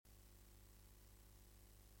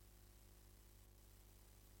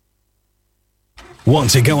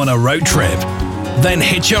Want to go on a road trip? Then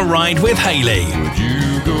hitch a ride with Hayley. Would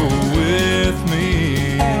you go with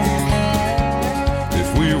me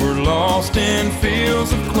if we were lost in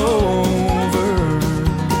fields of clover?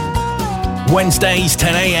 Wednesdays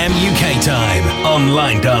 10 a.m. UK time on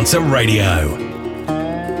Line Dancer Radio.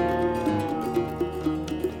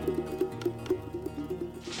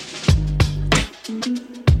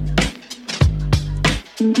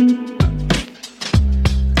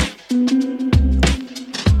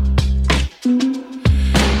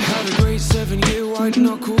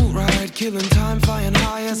 Killing time, flying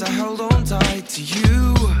high as I held on tight to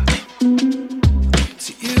you,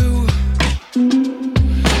 to you.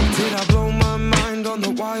 Did I blow my mind on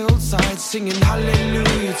the wild side, singing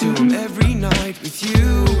hallelujah to him every night with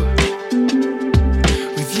you,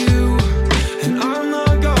 with you. And I'm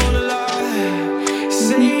not gonna lie,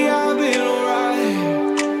 say I've been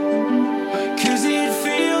alright, 'cause it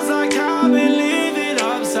feels like I've been living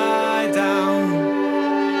upside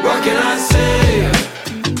down. What can I say?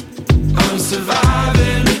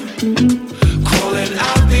 Surviving, crawling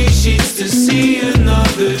out these sheets to see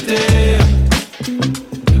another day.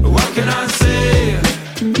 What can I say?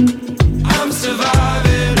 I'm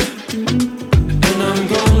surviving, and I'm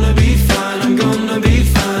gonna be fine. I'm gonna be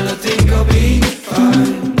fine. I think I'll be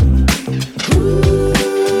fine. Ooh,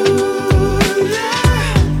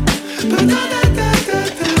 yeah.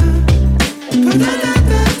 Ba-da-da-da-da-da.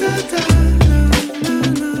 Ba-da-da-da-da-da.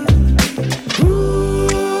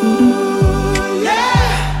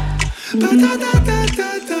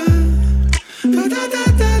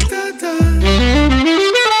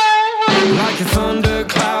 Like a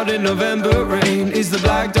thundercloud in November rain, is the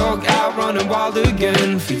black dog out running wild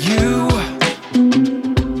again for you,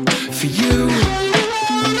 for you.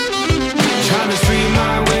 Trying to stream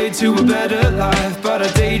my way to a better life, but a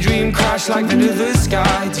daydream crash like into the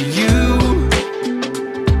sky. Do you,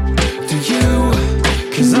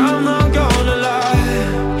 'cause I'm not gonna lie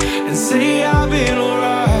and say I've been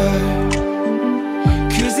alright,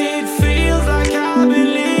 'cause it feels like I've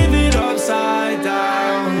been living upside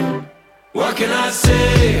down. What can I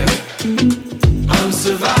say? I'm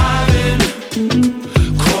surviving,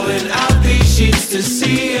 crawling out these sheets to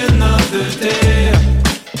see another day.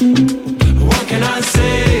 What can I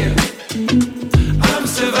say? I'm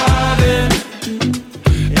surviving,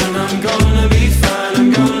 and I'm gonna be fine.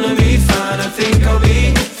 I'm gonna be fine. I think I'll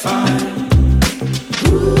be fine.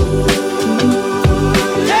 Ooh,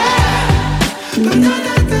 yeah.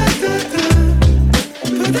 Ba-da-da-da-da-da.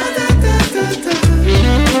 Ba-da-da-da-da-da.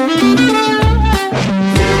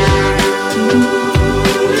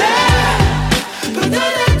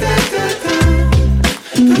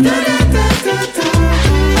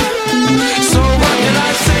 So what can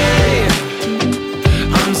I say?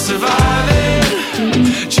 I'm surviving,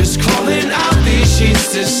 just crawling out these sheets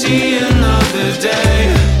to see another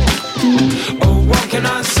day. Oh, what can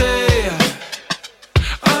I say?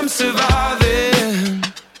 I'm surviving,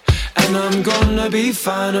 and I'm gonna be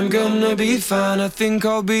fine. I'm gonna be fine. I think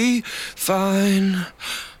I'll be fine.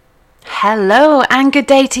 Hello and good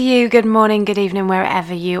day to you, good morning, good evening,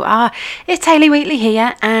 wherever you are. It's Hayley Wheatley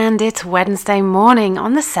here, and it's Wednesday morning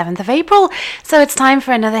on the 7th of April, so it's time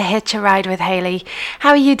for another Hitch a Ride with Hayley. How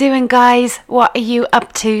are you doing, guys? What are you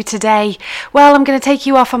up to today? Well, I'm going to take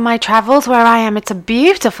you off on my travels. Where I am, it's a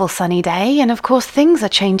beautiful sunny day, and of course things are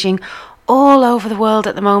changing all over the world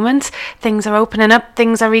at the moment. Things are opening up,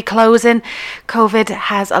 things are reclosing. COVID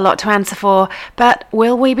has a lot to answer for, but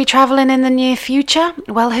will we be travelling in the near future?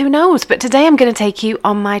 Well, who knows? But today I'm going to take you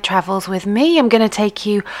on my travels with me. I'm going to take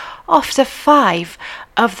you off to 5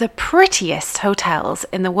 of the prettiest hotels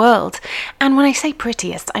in the world. And when I say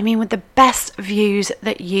prettiest, I mean with the best views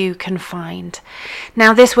that you can find.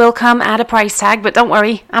 Now, this will come at a price tag, but don't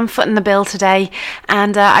worry, I'm footing the bill today.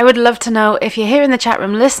 And I would love to know if you're here in the chat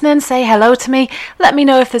room listening, say hello to me. Let me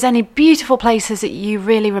know if there's any beautiful places that you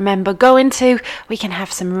really remember going to. We can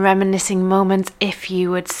have some reminiscing moments if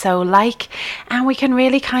you would so like, and we can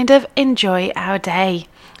really kind of enjoy our day.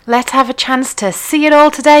 Let's have a chance to see it all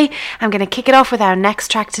today. I'm going to kick it off with our next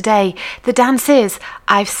track today. The dance is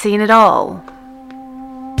I've Seen It All.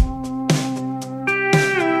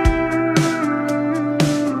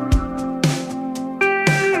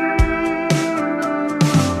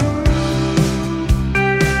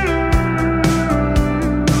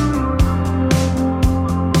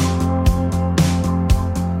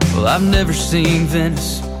 Well, I've never seen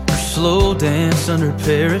Venice or slow dance under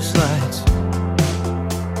Paris lights.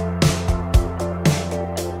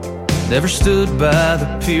 Never stood by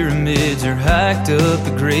the pyramids or hiked up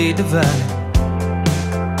the Great Divide.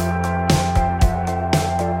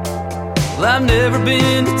 Well, I've never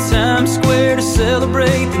been to Times Square to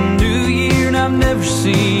celebrate the new year, and I've never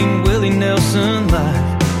seen Willie Nelson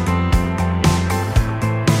live.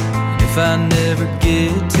 And if I never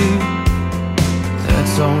get to,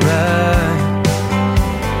 that's alright.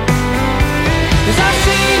 'Cause I've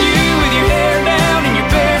seen you with your hair down and your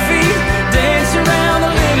bare feet, dance around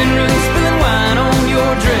the living room, spilling wine on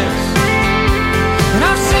your dress. And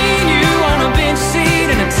I've seen you on a bench seat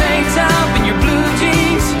in a tank top and your blue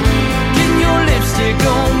jeans, getting your lipstick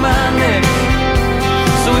on my neck.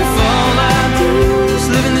 So if all I do is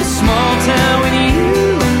live in this small town with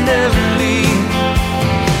you and never leave,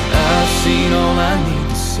 I've seen all I need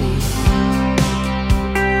to see.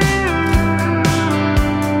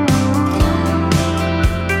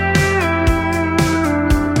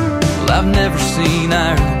 Well, I've never seen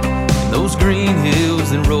Ireland and those green hills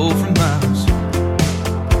that roll for miles.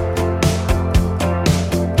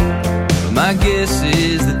 But my guess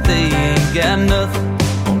is that they ain't got nothing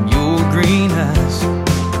on your green eyes.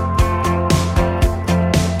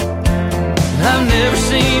 And I've never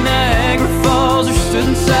seen Niagara Falls or stood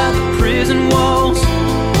inside the prison walls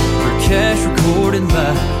where cash recorded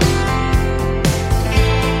live.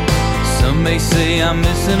 Some may say I'm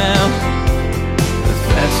missing out, but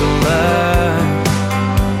that's a lie.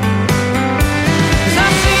 'Cause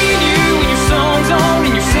I've seen you with your songs on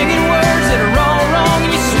and you're singing words that are all wrong,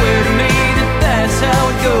 and you swear to me that that's how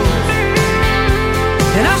it goes.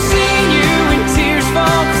 And I've seen you when tears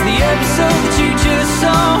fall, 'cause the episode that you just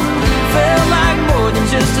saw felt like more than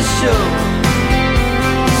just a show.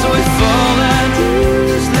 So if all I do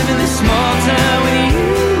is live in this small town with you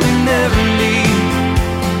and never leave,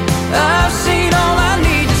 I've seen all I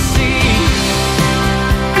need to see.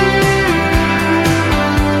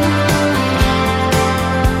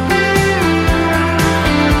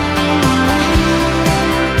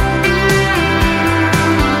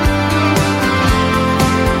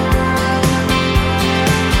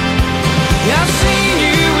 Yeah, I've seen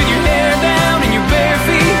you with your hair down and your bare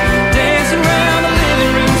feet, dancing around the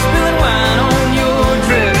living room, spilling wine on your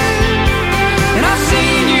dress. And I've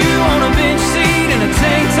seen you on a bench seat in a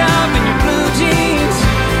tank top and your blue jeans,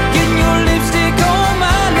 getting your lipstick on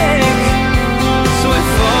my neck. So if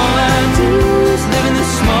all I do is live in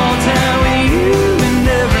this small town with you and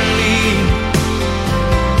never leave,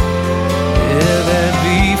 yeah, that'd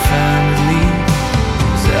be fine with me,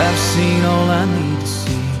 'cause I've seen all I need to see.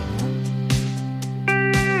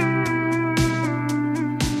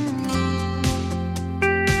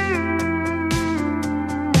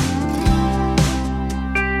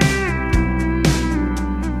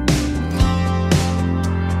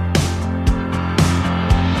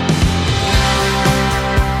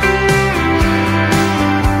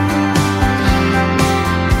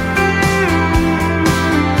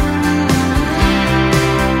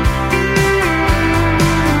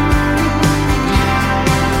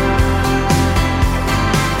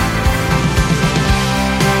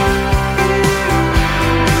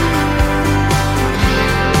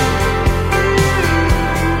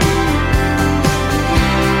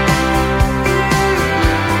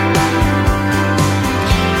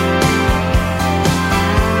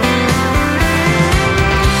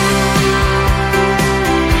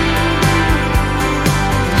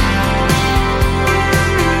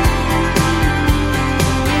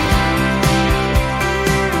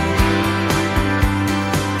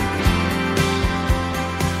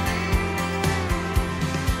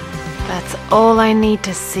 All I Need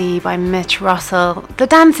to See by Mitch Russell. The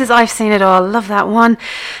dances, I've seen it all. Love that one.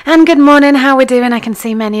 And good morning, how we're doing. I can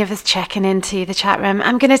see many of us checking into the chat room.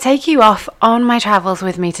 I'm going to take you off on my travels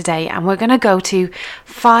with me today, and we're going to go to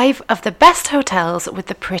 5 of the best hotels with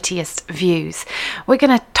the prettiest views. We're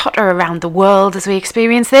going to totter around the world as we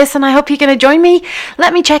experience this, and I hope you're going to join me.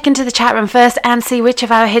 Let me check into the chat room first and see which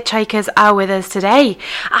of our hitchhikers are with us today.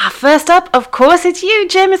 First up, of course, it's you,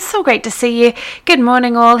 Jim. It's so great to see you. Good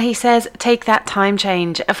morning, all. He says, take that time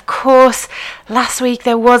change. Of course, last week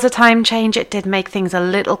there was a time change. It did make things a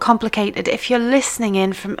little complicated if you're listening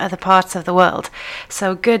in from other parts of the world.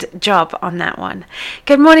 So good job on that one.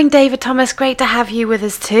 Good morning, David Thomas. Great to have you with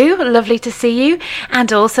us too. Lovely to see you.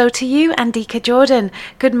 And also to you, Andika Jordan.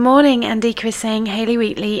 Good morning. Andika is saying Hayley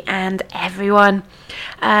Wheatley and everyone.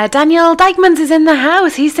 Daniel Dykmans is in the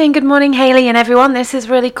house. He's saying good morning, Hayley and everyone. This is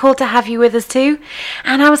really cool to have you with us too.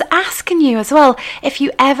 And I was asking you as well if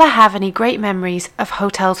you ever have any great memories of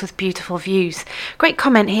hotels with beautiful views. Great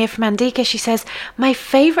comment here from Andika. She says, my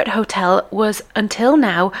favourite hotel was until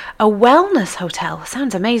now a wellness hotel.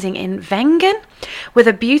 Sounds amazing. In Wengen with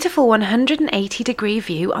a beautiful 180-degree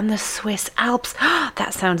view on the Swiss Alps.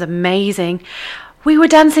 That sounds amazing. We were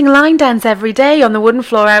dancing line dance every day on the wooden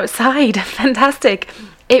floor outside. Fantastic.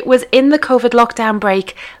 It was in the COVID lockdown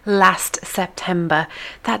break last September.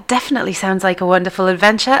 That definitely sounds like a wonderful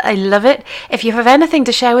adventure. I love it. If you have anything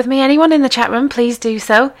to share with me, anyone in the chat room, please do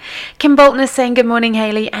so. Kim Bolton is saying good morning,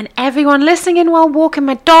 Hayley, and everyone listening in while walking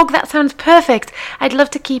my dog. That sounds perfect. I'd love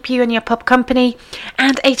to keep you and your pup company.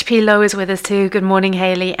 And HP Lowe is with us too. Good morning,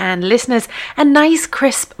 Hayley, and listeners. A nice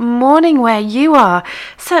crisp morning where you are.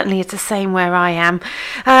 Certainly it's the same where I am.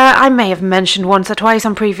 I may have mentioned once or twice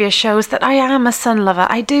on previous shows that I am a sun lover.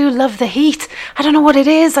 I do love the heat. I don't know what it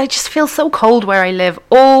is. I just feel so cold where I live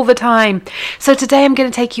all the time. So today I'm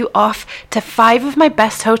going to take you off to 5 of my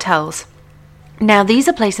best hotels. Now, these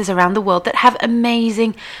are places around the world that have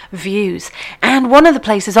amazing views. And one of the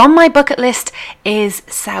places on my bucket list is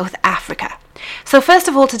South Africa. So first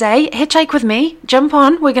of all today, hitchhike with me, jump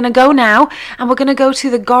on, we're going to go now, and we're going to go to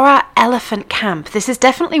the Gora Elephant Camp. This is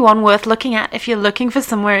definitely one worth looking at if you're looking for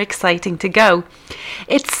somewhere exciting to go.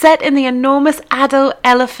 It's set in the enormous Addo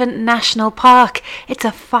Elephant National Park. It's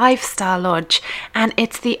a 5-star lodge, and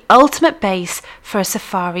it's the ultimate base for a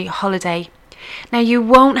safari holiday. Now, you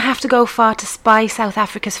won't have to go far to spy South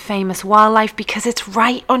Africa's famous wildlife because it's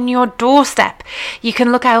right on your doorstep. You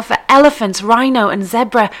can look out for elephants, rhino and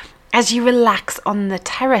zebra as you relax on the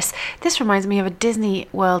terrace. This reminds me of a Disney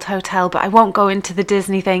World hotel, but I won't go into the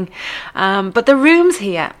Disney thing. But the rooms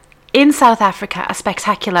here in South Africa are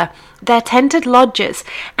spectacular. They're tented lodges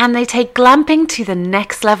and they take glamping to the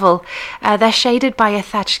next level. They're shaded by a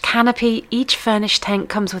thatched canopy. Each furnished tent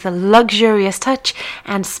comes with a luxurious touch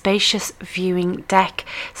and spacious viewing deck.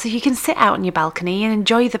 So you can sit out on your balcony and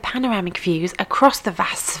enjoy the panoramic views across the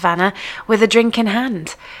vast savannah with a drink in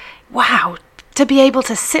hand. Wow! To be able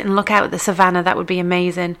to sit and look out at the savannah, that would be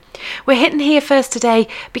amazing. We're hitting here first today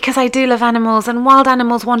because I do love animals, and wild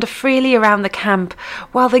animals wander freely around the camp,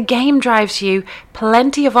 while the game drives you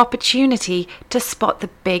plenty of opportunity to spot the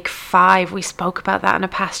big 5. We spoke about that in a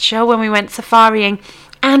past show when we went safarying.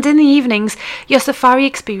 And in the evenings, your safari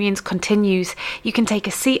experience continues. You can take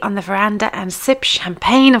a seat on the veranda and sip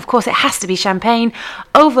champagne, of course it has to be champagne,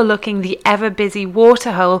 overlooking the ever-busy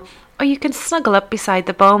waterhole, or you can snuggle up beside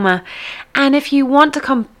the boma. And if you want to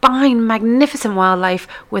combine magnificent wildlife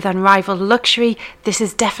with unrivaled luxury, this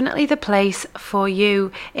is definitely the place for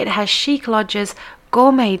you. It has chic lodges,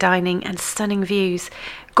 gourmet dining and stunning views.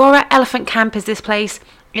 Gora Elephant Camp is this place.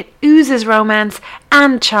 It oozes romance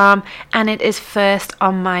and charm, and it is first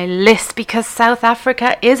on my list because South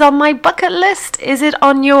Africa is on my bucket list. Is it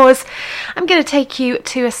on yours? I'm going to take you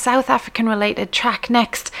to a South African related track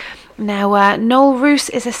next. Now, Noel Roos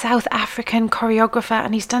is a South African choreographer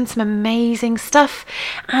and he's done some amazing stuff.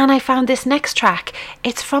 And I found this next track.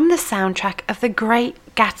 It's from the soundtrack of the Great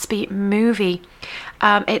Gatsby movie.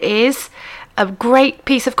 It is a great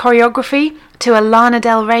piece of choreography to a Lana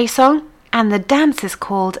Del Rey song, and the dance is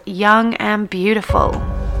called Young and Beautiful.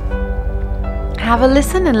 Have a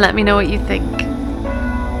listen and let me know what you think.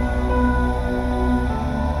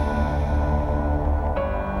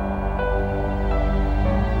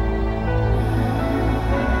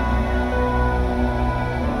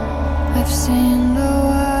 I've seen the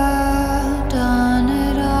world, done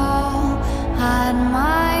it all, had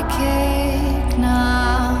my cake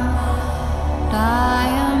now.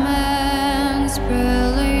 Diamonds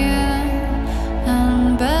brilliant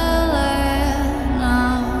and brilliant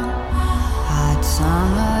now. Hot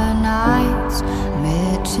summer nights,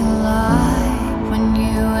 mid-July, when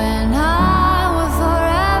you and I were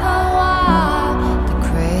forever wild. The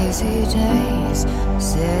crazy days,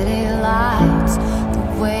 city lights, the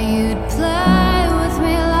way you'd play with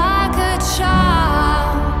me like a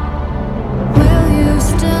child. Will you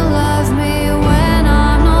still love me when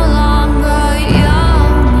I'm no longer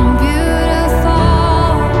young and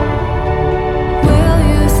beautiful? Will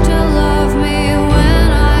you still love me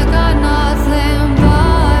when I got nothing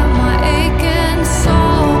but my aching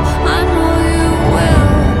soul? I know you will,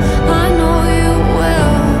 I know you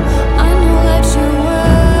will, I know that you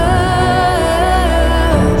will.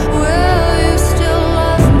 Will you still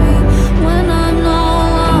love me when I'm no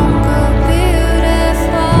longer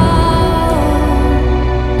beautiful?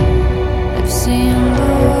 I've seen the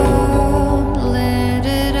world, lit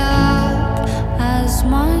it up as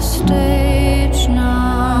my stage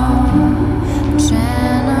now.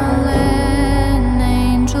 Channeling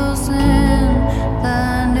angels in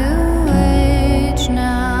the new age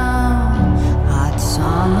now. Hot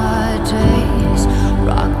summer days,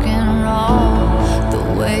 rock and roll, the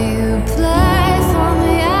way you play for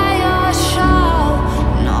me at your show,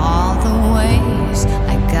 and all the ways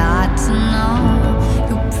I got to know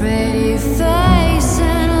your pretty face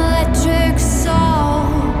and electric soul.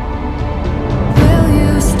 Will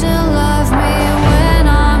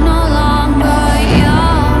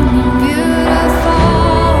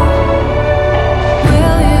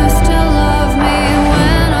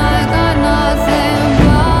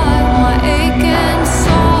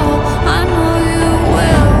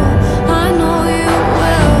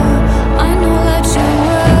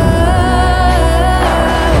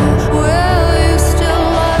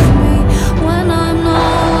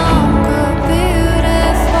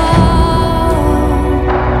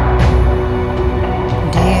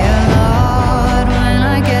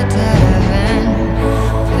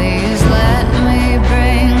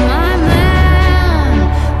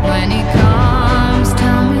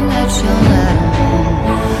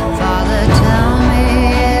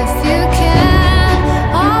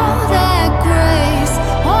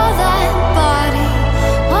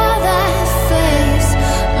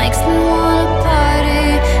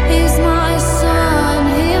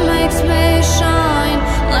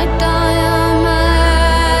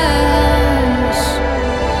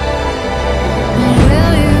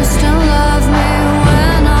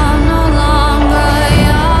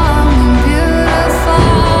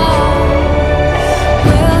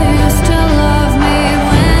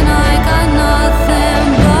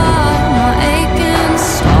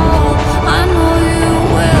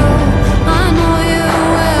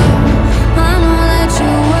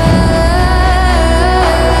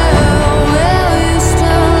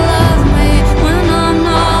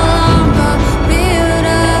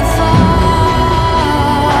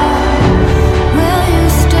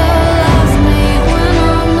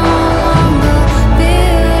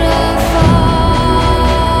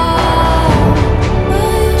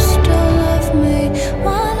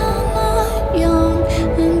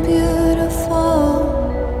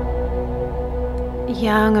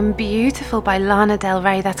and Beautiful by Lana Del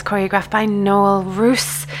Rey. That's choreographed by Noel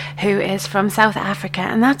Roos, who is from South Africa,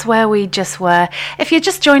 and that's where we just were. If you're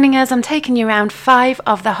just joining us, I'm taking you around 5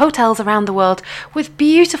 of the hotels around the world with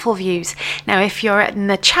beautiful views. Now, if you're in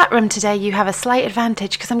the chat room today, you have a slight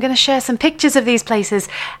advantage because I'm going to share some pictures of these places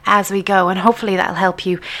as we go, and hopefully that'll help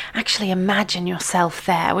you actually imagine yourself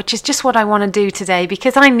there, which is just what I want to do today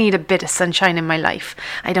because I need a bit of sunshine in my life.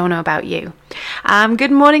 I don't know about you.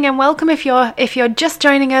 Good morning and welcome if you're just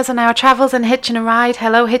joining us on our travels and hitching a ride.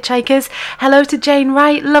 Hello hitchhikers. Hello to Jane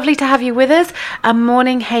Wright. Lovely to have you with us.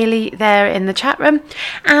 Morning Hayley there in the chat room.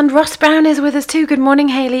 And Ross Brown is with us too. Good morning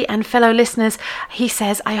Hayley and fellow listeners. He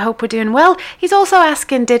says, I hope we're doing well. He's also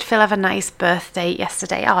asking, did Phil have a nice birthday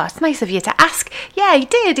yesterday? Oh, it's nice of you to ask. Yeah, he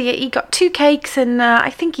did. He got 2 cakes and I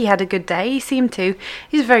think he had a good day. He seemed to.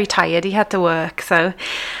 He's very tired. He had to work. So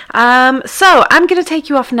I'm going to take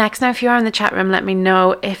you off next. Now, if you are in the chat room, let me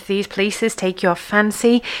know if these places take your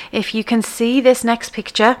fancy. If you can see this next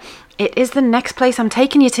picture, it is the next place I'm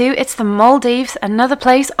taking you to. It's the Maldives, another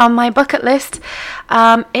place on my bucket list.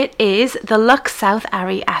 It is the Lux South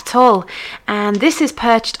Ari Atoll. And this is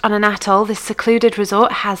perched on an atoll. This secluded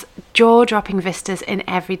resort has jaw-dropping vistas in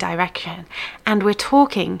every direction. And we're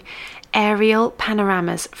talking aerial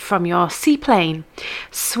panoramas from your seaplane,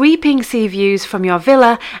 sweeping sea views from your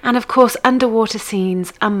villa, and of course underwater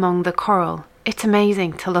scenes among the coral. It's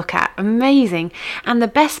amazing to look at, amazing. And the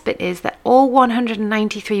best bit is that all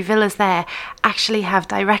 193 villas there actually have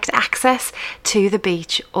direct access to the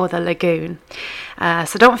beach or the lagoon.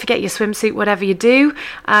 So don't forget your swimsuit, whatever you do.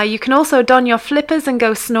 You can also don your flippers and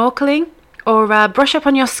go snorkeling, or brush up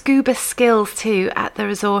on your scuba skills too at the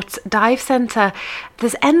resort's dive centre.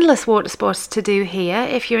 There's endless water sports to do here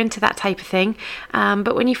if you're into that type of thing.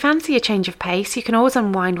 But when you fancy a change of pace, you can always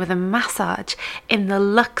unwind with a massage in the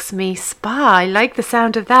Luxme Spa. I like the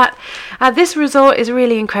sound of that. This resort is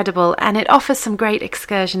really incredible and it offers some great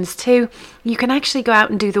excursions too. You can actually go out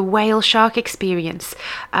and do the whale shark experience,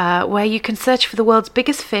 where you can search for the world's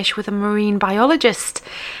biggest fish with a marine biologist.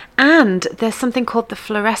 And there's something called the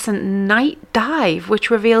fluorescent night dive,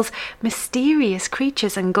 which reveals mysterious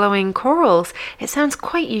creatures and glowing corals. It sounds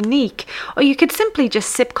quite unique. Or you could simply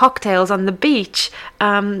just sip cocktails on the beach.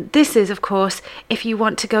 This is, of course, if you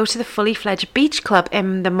want to go to the fully fledged beach club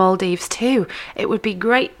in the Maldives too. It would be a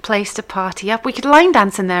great place to party up. We could line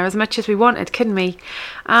dance in there as much as we wanted, couldn't we?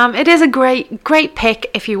 It is a great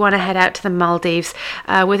pick if you want to head out to the Maldives.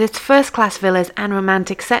 With its first-class villas and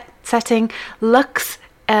romantic setting, Lux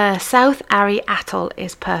South Ari Atoll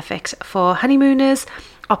is perfect for honeymooners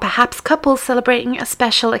or perhaps couples celebrating a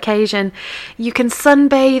special occasion. You can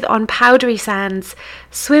sunbathe on powdery sands,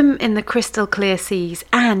 swim in the crystal clear seas,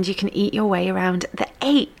 and you can eat your way around the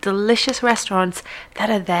 8 delicious restaurants that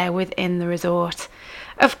are there within the resort.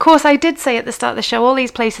 Of course, I did say at the start of the show, all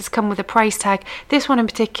these places come with a price tag. This one in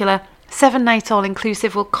particular, 7 nights all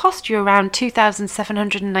inclusive, will cost you around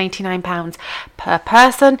 £2,799 per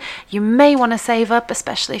person. You may want to save up,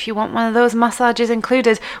 especially if you want one of those massages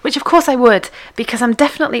included, which of course I would, because I'm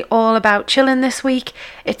definitely all about chilling this week.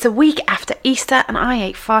 It's a week after Easter and I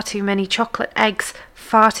ate far too many chocolate eggs,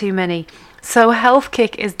 far too many. So health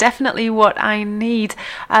kick is definitely what I need.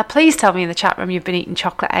 Please tell me in the chat room you've been eating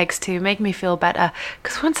chocolate eggs too. Make me feel better,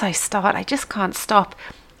 because once I start, I just can't stop.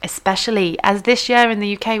 Especially as this year in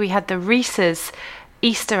the UK we had the Reese's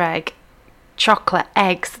Easter egg chocolate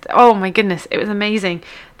eggs. Oh my goodness, it was amazing.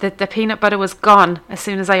 The peanut butter was gone as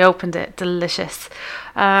soon as I opened it. Delicious.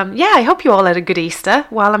 I hope you all had a good Easter.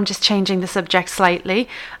 While I'm just changing the subject slightly,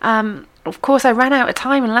 of course I ran out of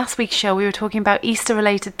time in last week's show. We were talking about Easter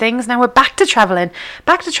related things. Now we're back to travelling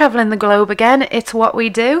the globe again. It's what we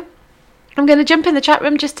do. I'm going to jump in the chat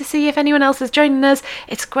room just to see if anyone else is joining us.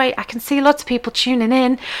 It's great. I can see lots of people tuning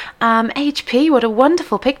in. HP, what a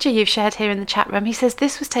wonderful picture you've shared here in the chat room. He says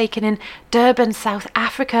this was taken in Durban, South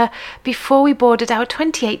Africa, before we boarded our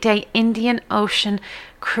 28-day Indian Ocean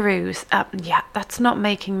cruise. That's not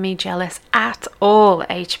making me jealous at all,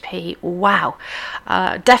 HP. Wow.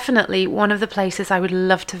 Definitely one of the places I would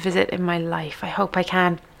love to visit in my life. I hope I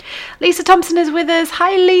can. Lisa Thompson is with us.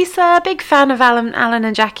 Hi Lisa, big fan of Alan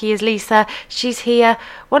and Jackie is Lisa. She's here,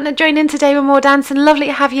 wanting to join in today with more dancing. Lovely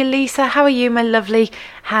to have you, Lisa. How are you, my lovely?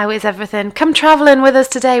 How is everything? Come travelling with us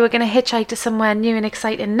today. We're going to hitchhike to somewhere new and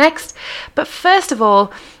exciting next. But first of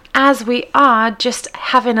all, as we are just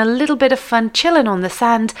having a little bit of fun chilling on the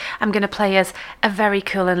sand, I'm going to play us a very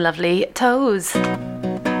cool and lovely Toes.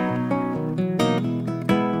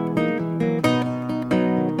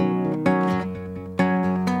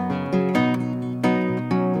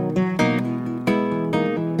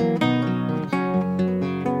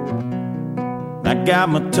 got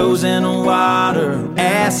my toes in the water,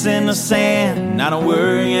 ass in the sand, not a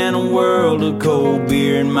worry in a world of cold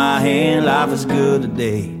beer in my hand. Life is good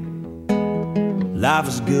today, life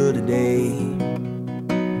is good today.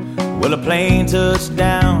 Well, a plane touched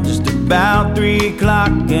down just about 3 o'clock,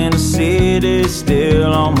 and the city's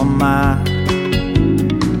still on my mind.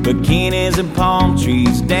 Bikinis and palm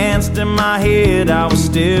trees danced in my head, I was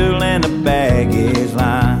still in the baggage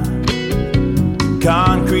line.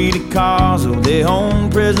 Concrete cars, oh, they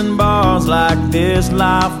own prison bars, like this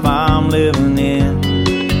life I'm living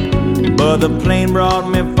in. But the plane brought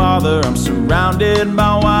me farther, I'm surrounded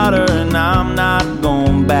by water, and I'm not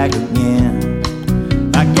going back again.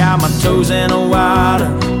 I got my toes in the water,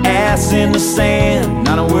 ass in the sand,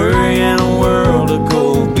 not a worry in a world of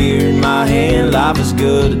cold beer in my hand. Life is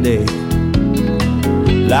good today,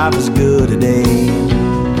 life is good today.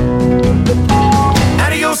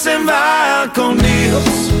 Adios and vaya con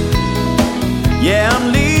Dios, yeah,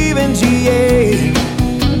 I'm leaving GA.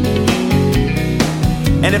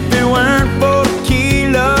 And if it weren't for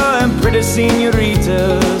tequila and pretty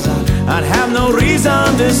senoritas, I'd have no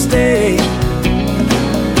reason to stay.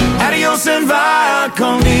 Adios and vaya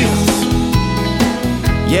con Dios,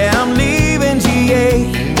 yeah, I'm leaving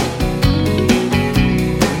GA.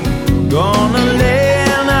 Gonna lay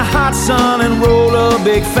in the hot sun and roll a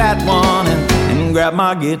big fat one, and grab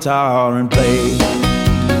my guitar and play.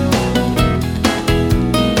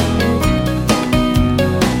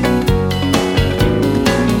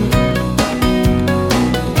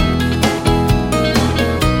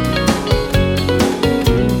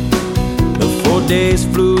 Days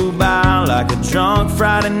flew by like a drunk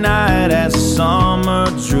Friday night as the summer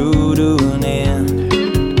drew to an end.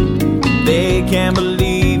 They can't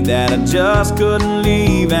believe that I just couldn't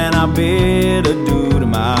leave, and I bid adieu to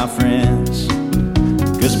my friends.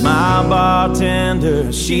 Cause my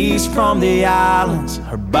bartender, she's from the islands,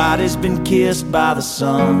 her body's been kissed by the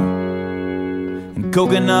sun, and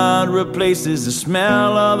coconut replaces the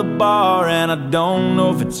smell of the bar, and I don't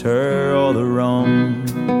know if it's her or the rum.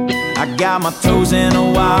 I got my toes in the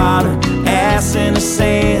water, ass in the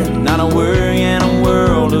sand, not a worry in a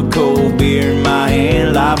world of cold beer in my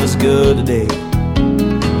hand. Life is good today,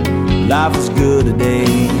 life is good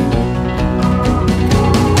today.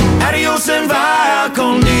 Adios and vaya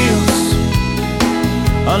con Dios,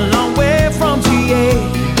 a long way from GA.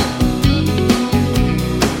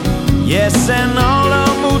 Yes, and all the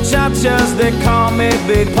muchachas, they call me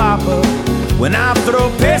Big Papa when I throw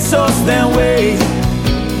pesos their way.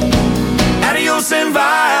 Adios and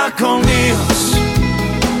vaya con Dios,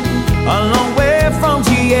 a long way from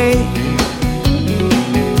GA.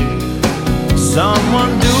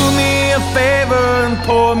 Someone do me a favor and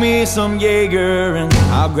pour me some Jaeger, and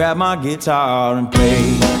I'll grab my guitar and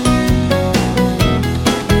play.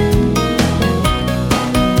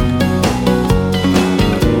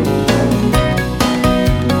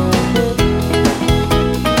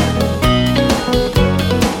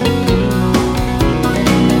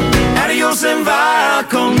 And vaya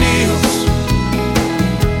con Dios,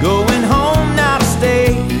 going home now to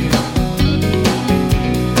stay.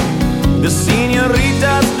 The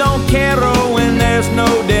senoritas don't care when there's no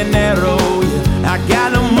dinero, yeah, I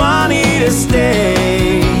got no money to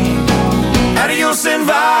stay. Adios and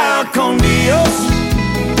vaya con Dios,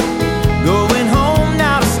 going home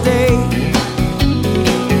now to stay.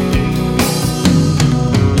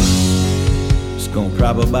 Just gonna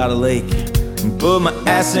prop up by the lake and put my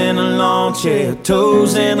ass in a lawn chair,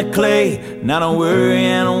 toes in the clay, not a worry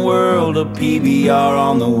in a world of PBR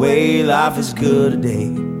on the way. Life is good today,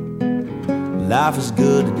 life is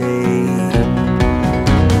good today.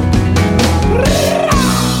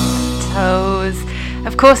 Toes.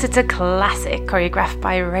 Of course, it's a classic choreographed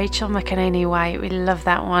by Rachel McEnany White. We love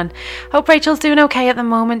that one. Hope Rachel's doing okay at the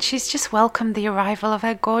moment. She's just welcomed the arrival of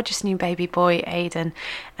her gorgeous new baby boy, Aiden,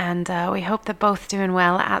 and we hope they're both doing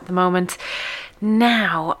well at the moment.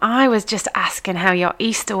 Now, I was just asking how your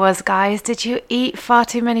Easter was, guys. Did you eat far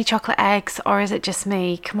too many chocolate eggs, or is it just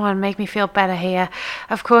me? Come on, make me feel better here.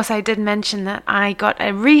 Of course, I did mention that I got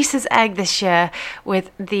a Reese's egg this year with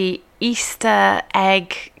the Easter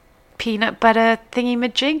egg peanut butter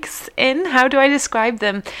thingy-majigs in. How do I describe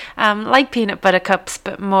them? Like peanut butter cups,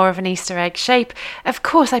 but more of an Easter egg shape. Of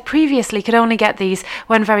course, I previously could only get these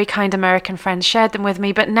when very kind American friends shared them with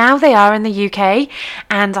me, but now they are in the UK,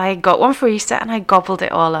 and I got one for Easter and I gobbled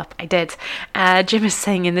it all up. I did. Jim is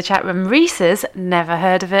saying in the chat room, Reese's, never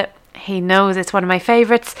heard of it. He knows it's one of my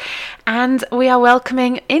favourites. And we are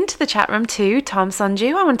welcoming into the chat room to Tom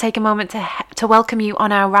Sunju. I want to take a moment to welcome you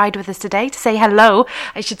on our ride with us today, to say hello,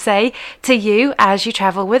 I should say, to you as you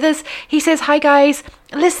travel with us. He says, hi guys,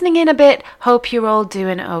 listening in a bit, hope you're all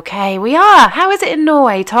doing okay. We are. How is it in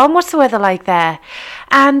Norway, Tom? What's the weather like there?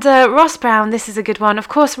 And Ross Brown, this is a good one. Of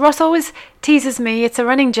course, Ross always teases me. It's a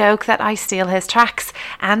running joke that I steal his tracks,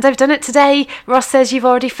 and I've done it today. Ross says you've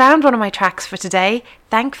already found one of my tracks for today.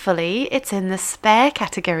 Thankfully, it's in the spare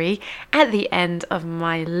category at the end of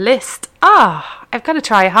my list. I've got to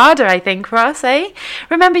try harder, I think, Ross, eh?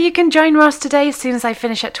 Remember, you can join Ross today as soon as I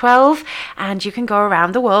finish at 12, and you can go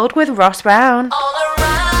around the world with Ross Brown. All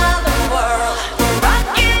around the world,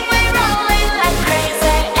 rocking, we're rolling like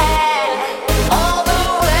crazy, all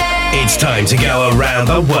the way. It's time to go around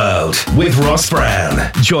the world with Ross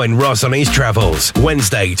Brown. Join Ross on his travels,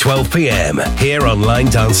 Wednesday, 12 p.m, here on Line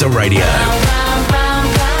Dancer Radio.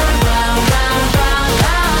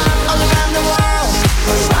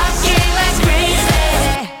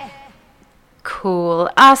 Cool.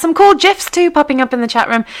 Some cool GIFs too popping up in the chat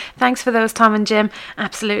room. Thanks for those, Tom and Jim.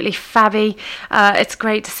 Absolutely fabby. It's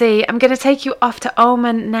great to see. I'm going to take you off to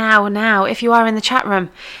Oman now. If you are in the chat room,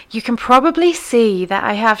 you can probably see that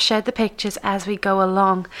I have shared the pictures as we go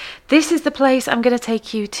along. This is the place I'm going to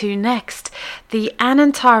take you to next. The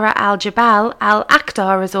Anantara Al Jabal Al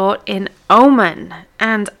Akhdar Resort in Oman.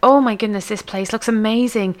 And oh my goodness, this place looks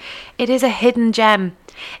amazing. It is a hidden gem.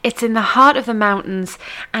 It's in the heart of the mountains,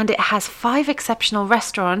 and it has 5 exceptional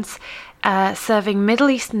restaurants serving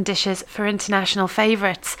Middle Eastern dishes for international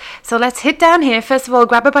favourites. So let's head down here. First of all,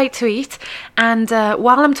 grab a bite to eat, and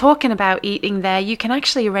while I'm talking about eating there, you can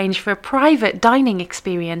actually arrange for a private dining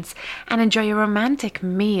experience and enjoy a romantic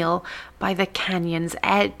meal by the canyon's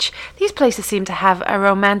edge. These places seem to have a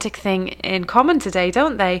romantic thing in common today,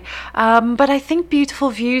 don't they? But I think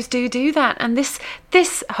beautiful views do that, and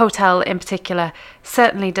this hotel in particular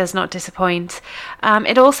certainly does not disappoint.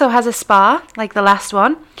 It also has a spa, like the last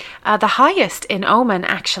one, the highest in Oman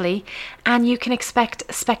actually, and you can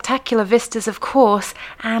expect spectacular vistas, of course,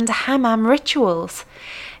 and hammam rituals.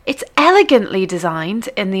 It's elegantly designed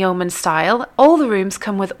in the Oman style. All the rooms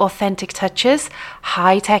come with authentic touches,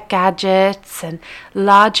 high-tech gadgets and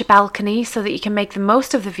large balconies so that you can make the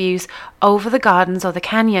most of the views over the gardens or the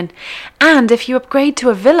canyon. And if you upgrade to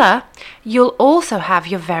a villa, you'll also have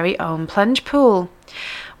your very own plunge pool.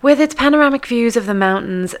 With its panoramic views of the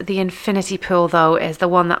mountains, the infinity pool, though, is the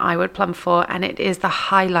one that I would plumb for, and it is the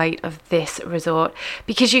highlight of this resort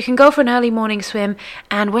because you can go for an early morning swim,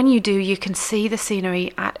 and when you do, you can see the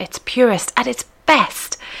scenery at its purest, at its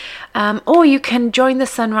best. Or you can join the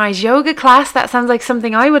sunrise yoga class. That sounds like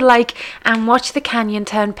something I would like, and watch the canyon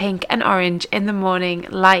turn pink and orange in the morning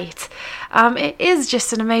light. It is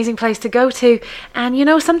just an amazing place to go to, and you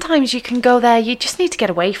know, sometimes you can go there, you just need to get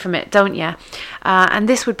away from it, don't you? And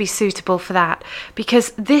this would be suitable for that,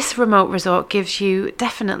 because this remote resort gives you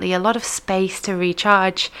definitely a lot of space to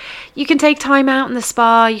recharge. You can take time out in the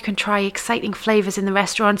spa, you can try exciting flavours in the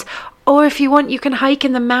restaurants, or if you want, you can hike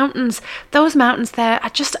in the mountains. Those mountains there are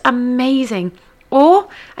just amazing. Or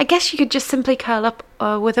I guess you could just simply curl up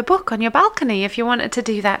with a book on your balcony if you wanted to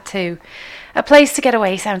do that too. A place to get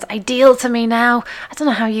away sounds ideal to me now. I don't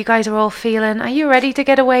know how you guys are all feeling. Are you ready to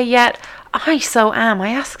get away yet? I so am. I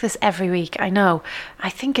ask this every week, I know. I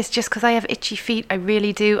think it's just because I have itchy feet. I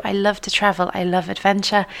really do. I love to travel. I love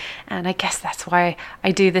adventure. And I guess that's why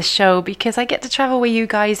I do this show, because I get to travel with you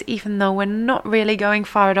guys even though we're not really going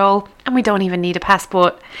far at all and we don't even need a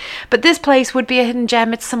passport. But this place would be a hidden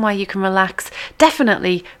gem. It's somewhere you can relax.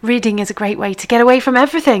 Definitely, reading is a great way to get away from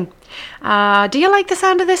everything. Do you like the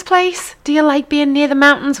sound of this place? Do you like being near the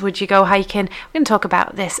mountains? Would you go hiking? We're going to talk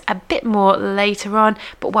about this a bit more later on,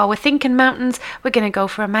 but while we're thinking mountains, we're going to go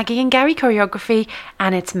for a Maggie and Gary choreography,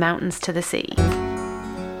 and it's Mountains to the Sea.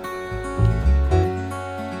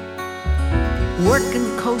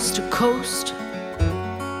 Working coast to coast,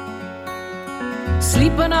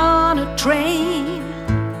 sleeping on a train,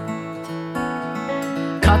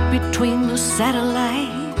 caught between the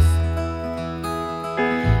satellites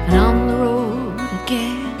and on the road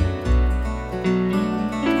again.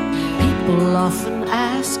 People often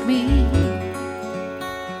ask me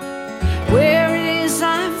where it is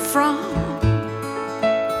I'm from.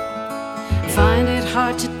 Find it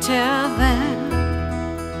hard to tell them,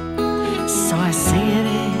 so I sing it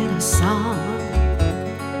in a song.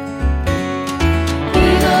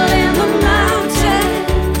 Eagle in the mountain,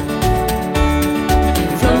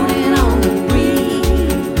 floating on the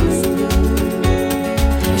breeze.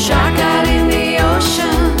 Shark out in the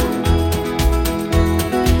ocean,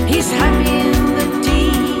 he's happy in the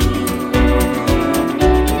deep.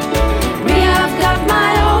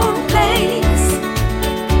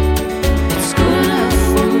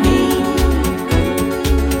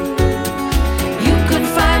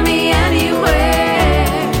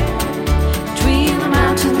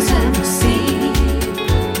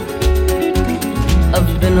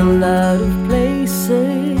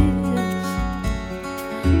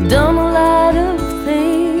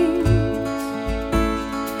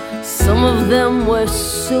 them were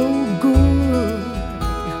so good,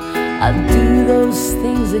 I'd do those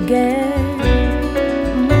things again.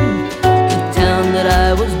 The town that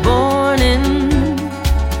I was born in,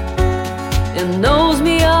 it knows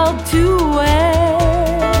me all too well.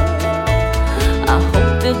 I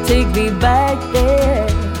hope they'll take me back there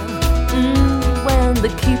when the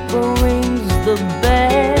keeper rings the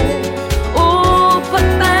bell. Oh, put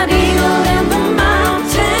that eagle in the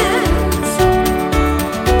mountains,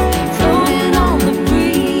 floating on the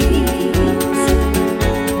breeze.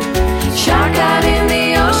 Shark out in the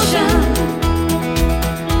ocean,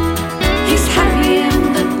 he's happy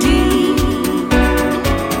in the deep.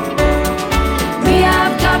 Me,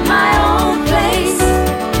 I've got my own place,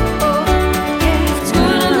 it's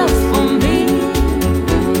good enough for me.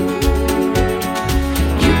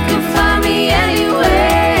 You can find me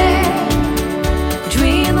anywhere,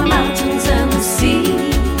 between the mountains and the sea.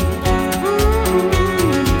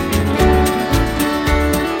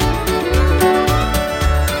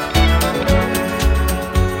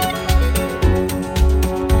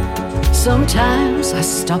 Sometimes I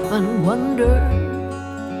stop and wonder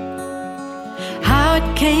how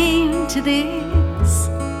it came to this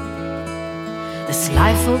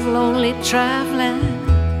life of lonely traveling,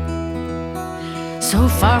 so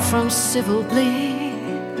far from civil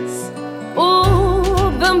bliss.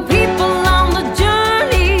 Oh, the people on the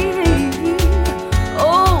journey,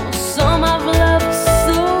 oh, some I've loved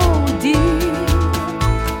so deep,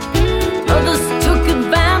 others took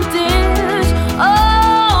advantage,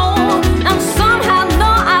 oh, and some had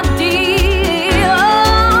no idea.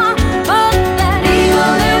 But that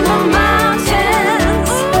eagle in the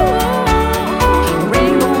mountains,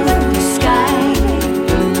 rainbows in the sky,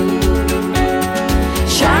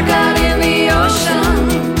 shark out in the ocean,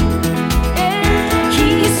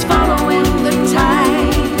 he's following the tide.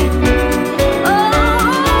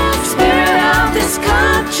 Oh, spirit of this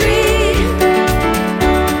country,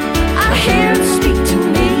 I hear it speak to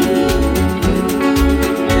me.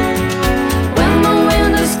 When the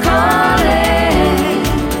wind is calling,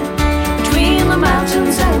 between the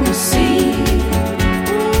mountains and the sea.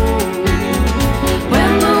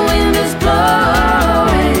 When the wind is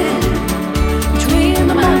blowing, between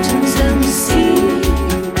the mountains and the sea.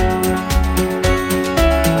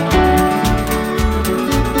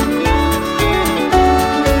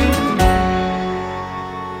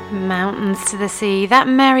 Mountains to the Sea. That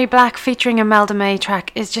Mary Black featuring Imelda May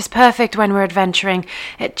track is just perfect when we're adventuring.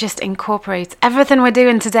 It just incorporates everything we're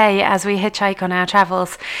doing today as we hitchhike on our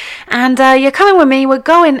travels. And you're coming with me. We're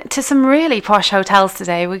going to some really posh hotels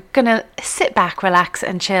today. We're going to sit back, relax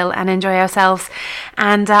and chill and enjoy ourselves.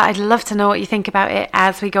 And I'd love to know what you think about it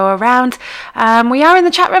as we go around. We are in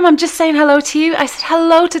the chat room. I'm just saying hello to you. I said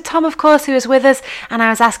hello to Tom, of course, who is with us. And I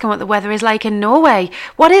was asking what the weather is like in Norway.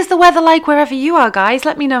 What is the weather like wherever you are, guys?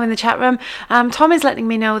 Let me know in the chat room. Tom is letting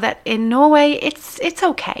me know that in Norway it's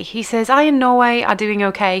okay. He says, I in Norway are doing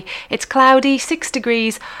okay. It's cloudy, 6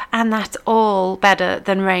 degrees, and that's all better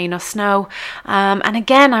than rain or snow. And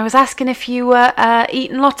again, I was asking if you were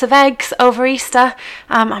eating lots of eggs over Easter.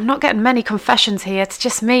 I'm not getting many confessions here. It's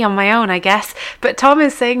just me on my own, I guess. But Tom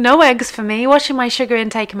is saying, no eggs for me. Watching my sugar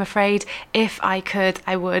intake, I'm afraid. If I could,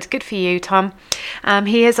 I would. Good for you, Tom.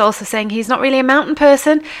 He is also saying he's not really a mountain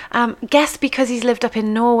person. Guess because he's lived up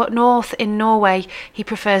in north in Norway, he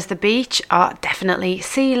prefers the beach, or definitely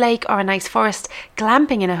sea, lake, or a nice forest,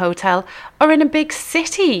 glamping in a hotel, or in a big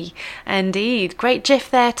city. Indeed, great gif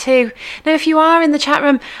there too. Now, if you are in the chat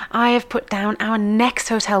room, I have put down our next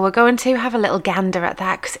hotel we're going to. Have a little gander at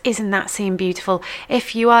that, because isn't that scene beautiful?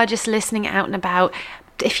 If you are just listening out and about,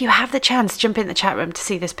 if you have the chance, jump in the chat room to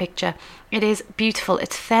see this picture. It is beautiful.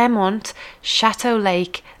 It's Fairmont Chateau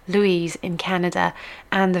Lake Louise in Canada,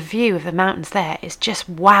 and the view of the mountains there is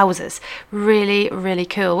just wowzers. Really, really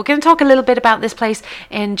cool. We're going to talk a little bit about this place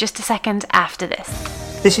in just a second after this.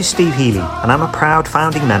 This is Steve Healy, and I'm a proud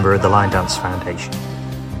founding member of the Line Dance Foundation.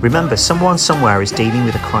 Remember, someone somewhere is dealing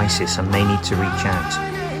with a crisis and may need to reach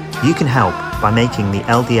out. You can help by making the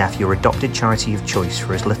LDF your adopted charity of choice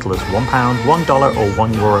for as little as £1, $1 or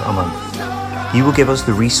 €1 a month. You will give us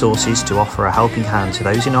the resources to offer a helping hand to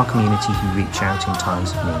those in our community who reach out in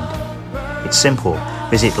times of need. It's simple.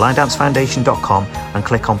 Visit linedancefoundation.com and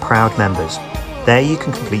click on Proud Members. There you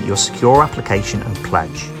can complete your secure application and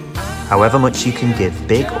pledge. However much you can give,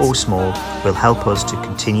 big or small, will help us to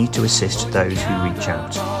continue to assist those who reach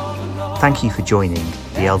out. Thank you for joining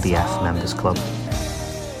the LDF Members Club.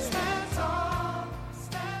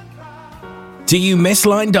 Do you miss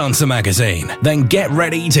Line Dancer magazine? Then get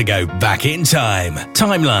ready to go back in time.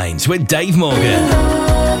 Timelines with Dave Morgan.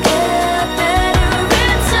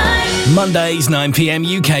 Mondays 9 p.m.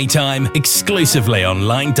 UK time, exclusively on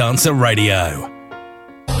Line Dancer Radio.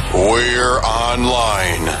 We're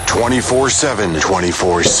online 24/7.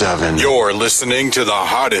 24/7. You're listening to the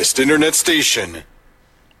hottest internet station.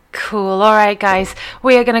 Cool. All right, guys.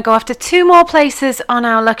 We are going to go off to 2 more places on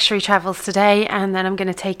our luxury travels today, and then I'm going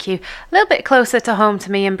to take you a little bit closer to home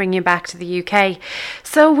to me and bring you back to the UK.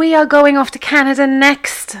 So we are going off to Canada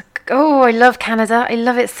next. Oh, I love Canada. I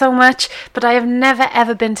love it so much, but I have never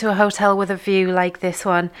ever been to a hotel with a view like this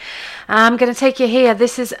one. I'm going to take you here.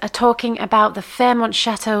 This is talking about the Fairmont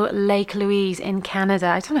Chateau Lake Louise in Canada.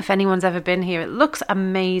 I don't know if anyone's ever been here. It looks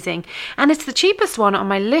amazing, and it's the cheapest one on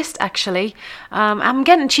my list, actually. I'm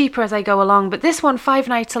getting cheaper as I go along, but this one, 5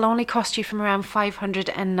 nights, will only cost you from around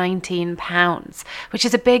 £519, which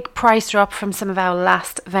is a big price drop from some of our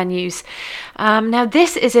last venues. Now,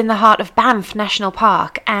 this is in the heart of Banff National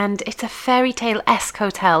Park, and it's a fairy tale-esque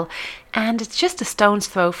hotel, and it's just a stone's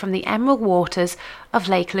throw from the emerald waters of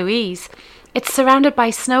Lake Louise. It's surrounded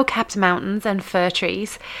by snow-capped mountains and fir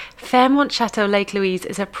trees. Fairmont Chateau Lake Louise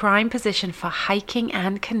is a prime position for hiking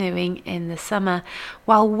and canoeing in the summer,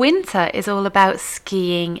 while winter is all about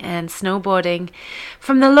skiing and snowboarding.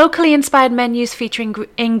 From the locally inspired menus featuring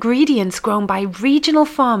ingredients grown by regional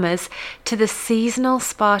farmers to the seasonal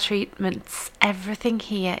spa treatments, everything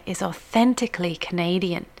here is authentically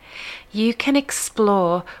Canadian. You can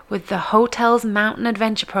explore with the hotel's mountain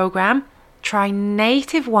adventure program, try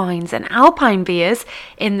native wines and alpine beers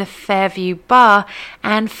in the Fairview Bar,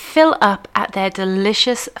 and fill up at their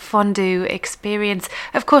delicious fondue experience.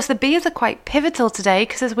 Of course, the beers are quite pivotal today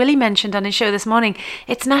because, as Willie mentioned on his show this morning,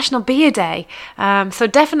 it's National Beer Day. So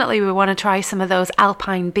definitely we want to try some of those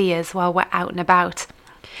alpine beers while we're out and about.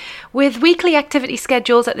 With weekly activity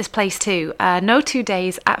schedules at this place too, no 2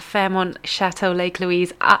 days at Fairmont Chateau Lake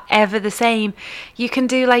Louise are ever the same. You can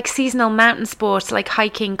do like seasonal mountain sports like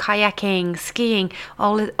hiking, kayaking, skiing.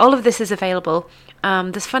 All of this is available.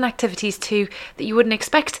 There's fun activities too that you wouldn't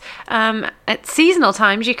expect. At seasonal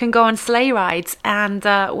times you can go on sleigh rides, and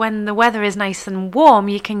when the weather is nice and warm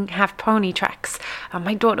you can have pony tracks.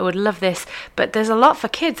 My daughter would love this, but there's a lot for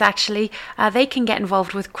kids actually. They can get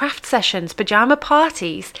involved with craft sessions, pyjama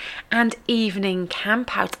parties and evening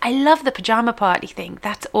campouts. I love the pyjama party thing.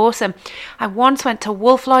 That's awesome. I once went to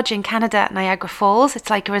Wolf Lodge in Canada at Niagara Falls.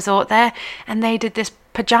 It's like a resort there, and they did this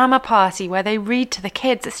pyjama party where they read to the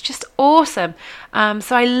kids. It's just awesome.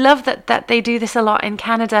 So I love that they do this a lot in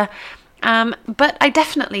Canada. But I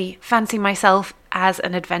definitely fancy myself as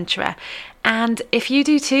an adventurer. And if you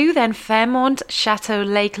do too, then Fairmont Chateau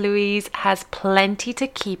Lake Louise has plenty to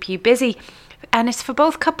keep you busy. And it's for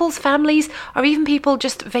both couples, families, or even people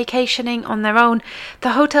just vacationing on their own.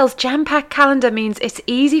 The hotel's jam-packed calendar means it's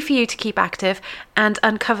easy for you to keep active and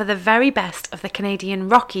uncover the very best of the Canadian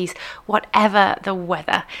Rockies, whatever the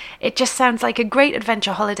weather. It just sounds like a great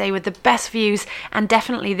adventure holiday with the best views, and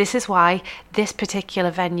definitely this is why this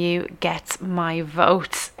particular venue gets my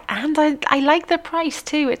vote. And I like the price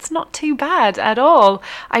too. It's not too bad at all,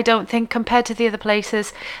 I don't think, compared to the other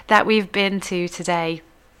places that we've been to today.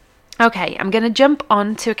 Okay, I'm going to jump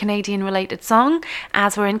on to a Canadian-related song,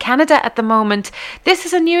 as we're in Canada at the moment. This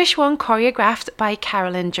is a newish one choreographed by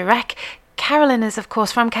Carolyn Jurek. Carolyn is, of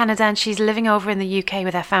course, from Canada, and she's living over in the UK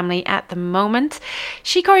with her family at the moment.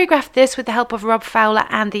 She choreographed this with the help of Rob Fowler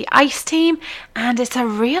and the ICE team, and it's a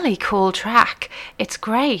really cool track. It's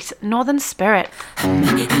great. Northern Spirit.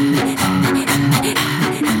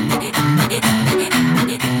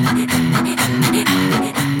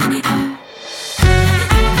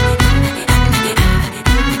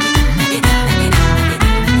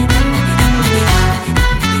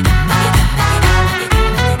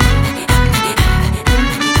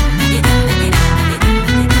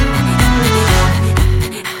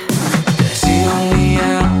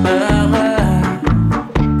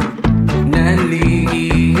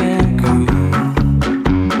 Naliliyan ko,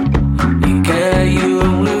 ikaw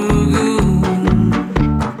yung lugo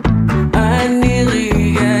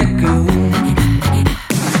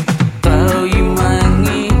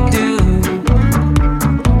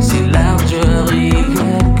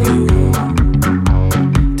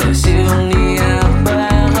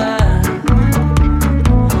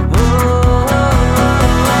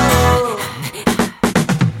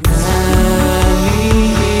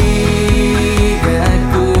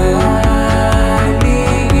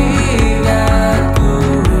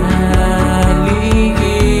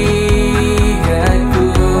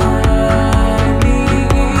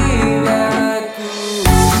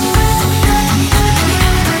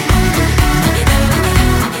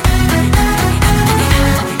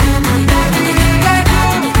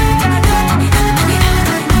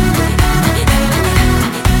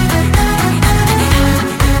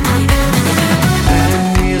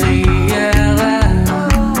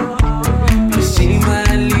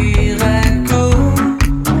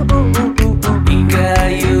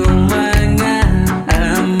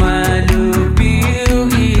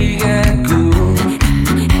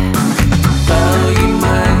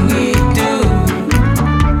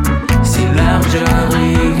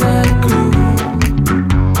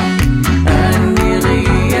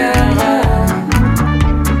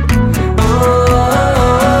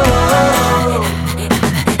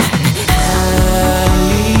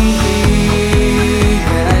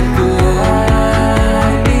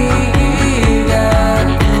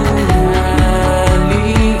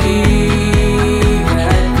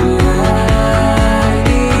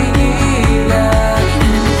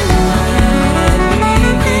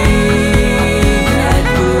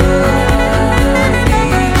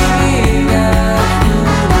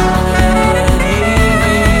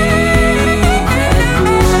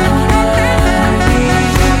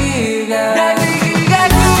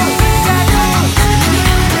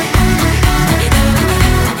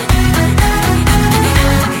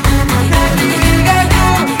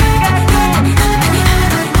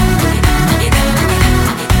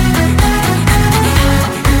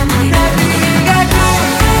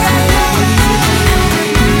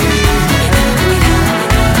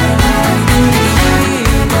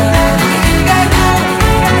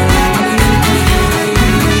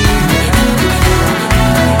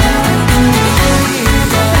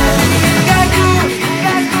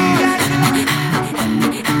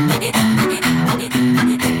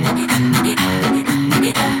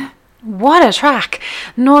what a track.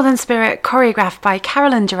 Northern Spirit, choreographed by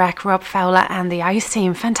Carolyn Durek, Rob Fowler and the Ice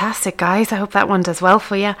Team. Fantastic, guys. I hope that one does well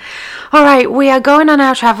for you. All right, we are going on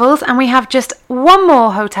our travels and we have just one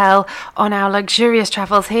more hotel on our luxurious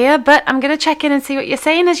travels here, but I'm going to check in and see what you're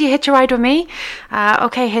saying as you hitch a ride with me.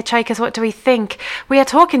 Okay, hitchhikers, what do we think? We are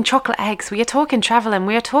talking chocolate eggs, we are talking traveling,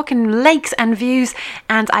 we are talking lakes and views,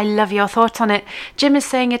 and I love your thoughts on it. Jim is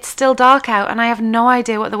saying it's still dark out and I have no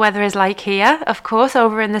idea what the weather is like here, of course,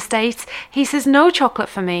 over in the States. He says no chocolate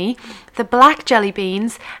for me. The black jelly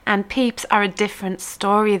beans and Peeps are a different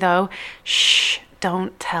story though. Shh,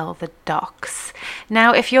 don't tell the docs.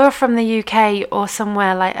 Now, if you're from the UK or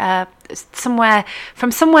somewhere like somewhere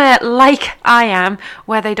like I am,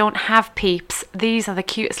 where they don't have Peeps, these are the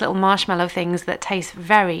cutest little marshmallow things that taste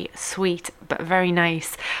very sweet but very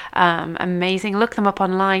nice. Amazing. Look them up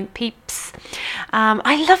online. Peeps.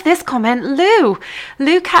 I love this comment. Lou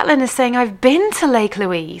Catlin is saying, I've been to Lake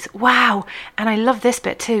Louise. Wow. And I love this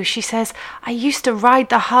bit too. She says, I used to ride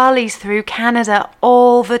the Harleys through Canada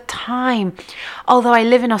all the time. Although I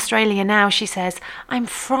live in Australia now, she says, I'm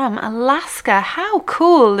from Alaska. How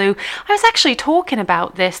cool, Lou. I was actually talking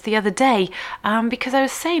about this the other day because I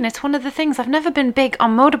was saying it's one of the things. I've never been big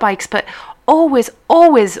on motorbikes, but always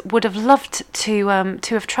would have loved to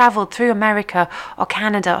have travelled through America or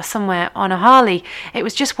Canada or somewhere on a Harley. It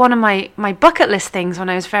was just one of my bucket list things when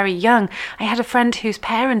I was very young. I had a friend whose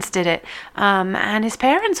parents did it, and his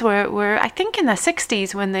parents were I think in their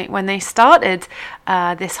 60s when they started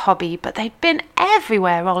this hobby, but they'd been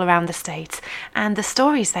everywhere all around the States, and the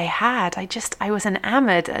stories they had, I was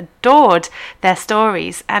enamored, adored their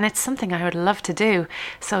stories, and it's something I would love to do.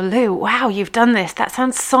 So Lou, wow, you've done this. That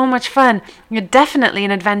sounds so much fun. You're definitely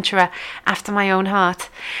an adventurer after my own heart.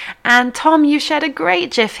 And Tom, you shared a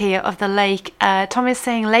great gif here of the lake. Tom is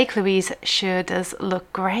saying Lake Louise sure does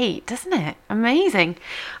look great, doesn't it? Amazing.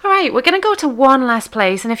 All right, we're going to go to one last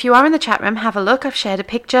place, and if you are in the chat room, have a look. I've shared a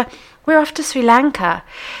picture. We're off to Sri Lanka.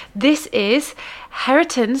 This is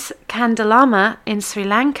Heriton's Kandalama in Sri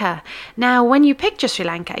Lanka. Now, when you picture Sri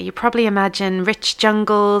Lanka, you probably imagine rich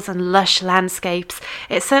jungles and lush landscapes.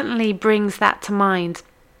 It certainly brings that to mind.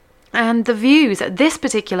 And the views at this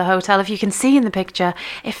particular hotel, if you can see in the picture,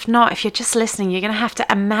 if not, if you're just listening, you're going to have to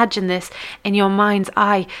imagine this in your mind's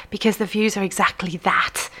eye, because the views are exactly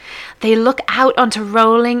that. They look out onto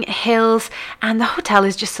rolling hills, and the hotel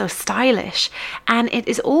is just so stylish. And it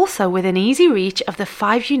is also within easy reach of the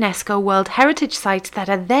 5 UNESCO World Heritage Sites that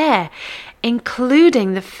are there,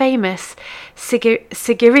 including the famous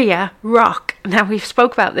Sigiriya Rock. Now, we've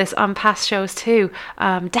spoke about this on past shows too.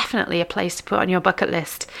 Definitely a place to put on your bucket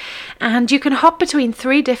list. And you can hop between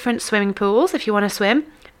 3 different swimming pools if you want to swim.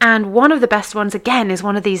 And one of the best ones, again, is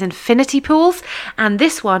one of these infinity pools. And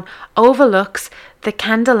this one overlooks the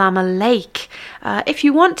Kandalama Lake. If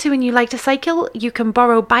you want to and you like to cycle, you can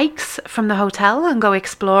borrow bikes from the hotel and go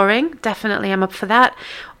exploring. Definitely, I'm up for that.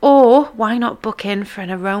 Or why not book in for an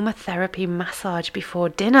aromatherapy massage before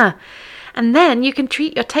dinner? And then you can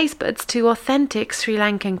treat your taste buds to authentic Sri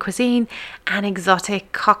Lankan cuisine and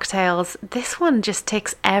exotic cocktails. This one just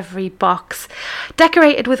ticks every box.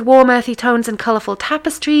 Decorated with warm earthy tones and colourful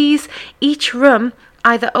tapestries, each room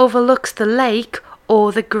either overlooks the lake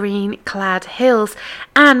or the green-clad hills,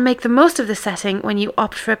 and make the most of the setting when you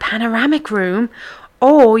opt for a panoramic room,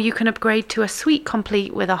 or you can upgrade to a suite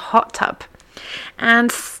complete with a hot tub. And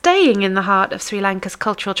staying in the heart of Sri Lanka's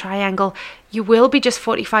cultural triangle, you will be just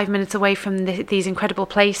 45 minutes away from these incredible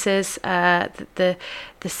places, the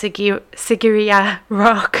Sigiriya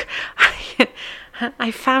Rock.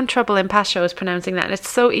 I found trouble in past shows pronouncing that. It's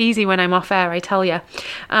so easy when I'm off air, I tell you.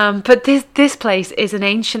 But this place is an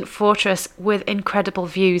ancient fortress with incredible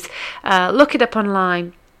views. Look it up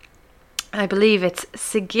online. I believe it's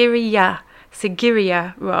Sigiriya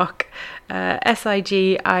Rock.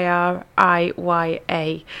 Sigiriya.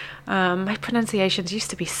 My pronunciations used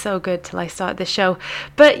to be so good till I started this show.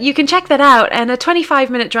 But you can check that out, and a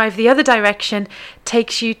 25-minute drive the other direction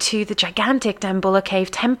takes you to the gigantic Dambulla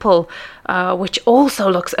Cave Temple, which also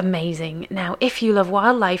looks amazing. Now, if you love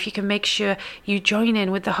wildlife, you can make sure you join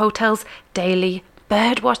in with the hotel's daily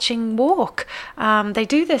bird watching walk. They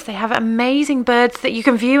do this. They have amazing birds that you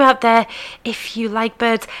can view out there if you like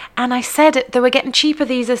birds. And I said they were getting cheaper,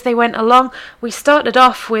 these, as they went along. We started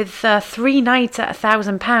off with 3 nights at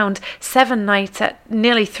 £1,000, 7 nights at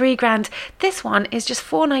nearly £3,000. This one is just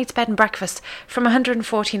 4 nights bed and breakfast from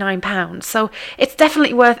 £149. So it's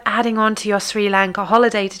definitely worth adding on to your Sri Lanka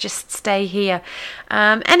holiday to just stay here.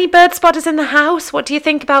 Any bird spotters in the house? What do you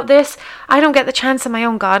think about this? I don't get the chance in my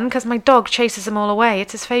own garden because my dog chases them all away.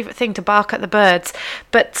 It's his favourite thing to bark at the birds.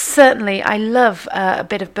 But certainly I love a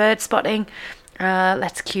bit of bird spotting.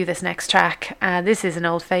 Let's cue this next track. This is an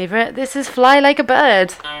old favourite. This is Fly Like a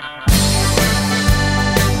Bird.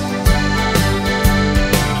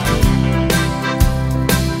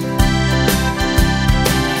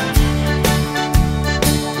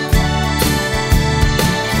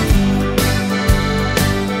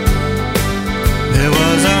 There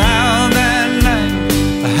was a howl that night,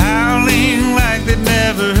 a howling like they'd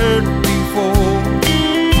never heard before.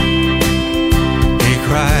 He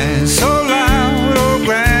cried so loud, oh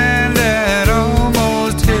granddad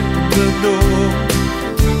almost hit the door.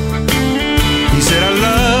 He said, I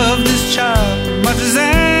love this child much as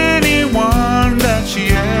anyone that she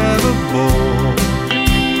ever bore.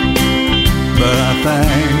 But I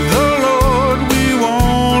thank the Lord we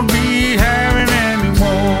won't be having any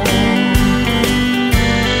more.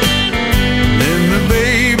 Then the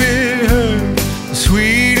baby heard the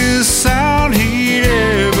sweetest sound he'd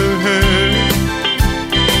ever heard.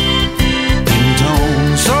 In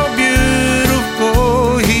tones so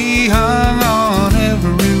beautiful, he hung on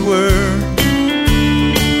every word.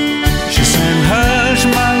 She sang, hush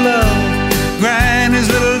my love, Granny's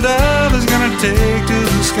little dove is gonna take to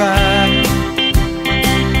the sky.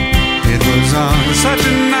 It was on such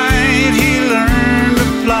a night he learned to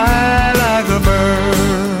fly like a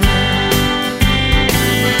bird.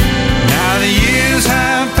 Now the years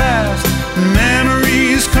have passed,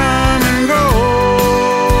 memories come and go.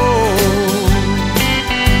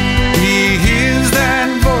 He hears that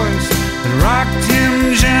voice that rocked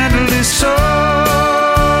him gently so.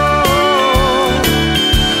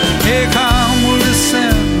 A calm will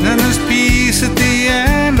descend and there's peace at the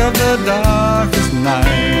end of the darkest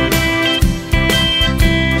night.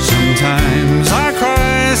 Sometimes I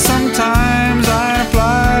cry, sometimes I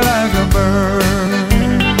fly like a bird.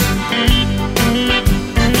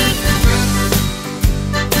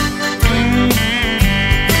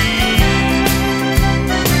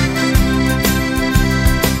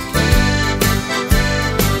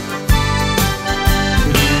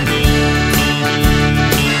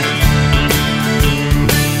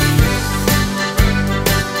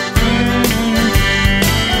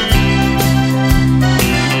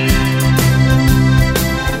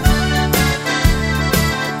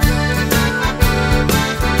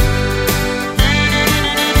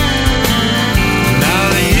 Now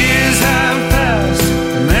the years have passed,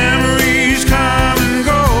 memories come and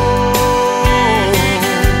go.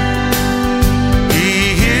 He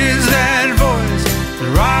hears that voice that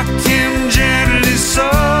rocked him gently so.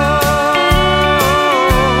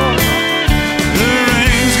 The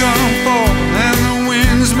rain's gonna fall and the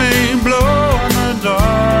winds may blow on the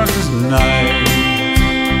darkest night.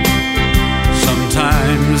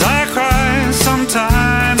 Sometimes I cry,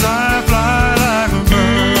 sometimes I fly like a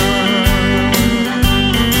bird.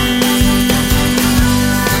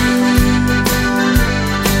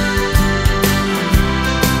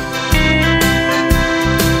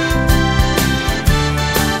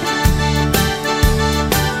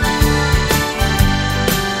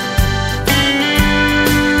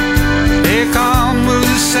 A calm will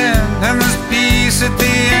descend and there's peace at the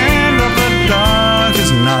end of the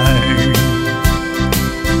darkest night.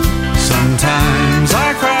 Sometimes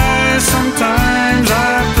I cry, sometimes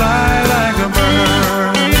I fly like a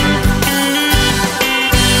bird.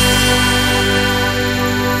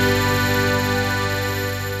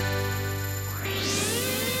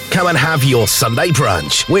 Come and have your Sunday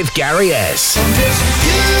brunch with Gary S. On this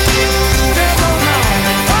beautiful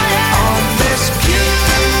morning, on this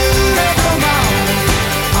beautiful, beautiful morning,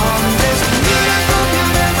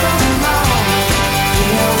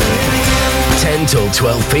 10 till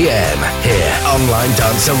 12 p.m. here on Line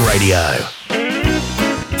Dancer Radio.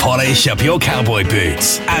 Polish up your cowboy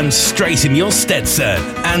boots and straighten your Stetson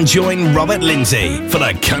and join Robert Lindsay for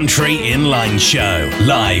the Country Inline Show,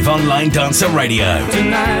 live on Line Dancer Radio.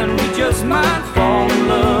 Tonight we just might fall in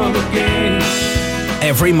love again.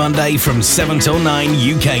 Every Monday from 7 till 9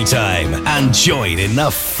 UK time, and join in the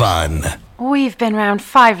fun. We've been around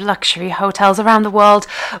 5 luxury hotels around the world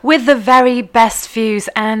with the very best views,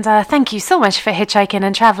 and thank you so much for hitchhiking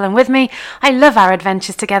and travelling with me. I love our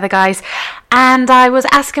adventures together, guys. And I was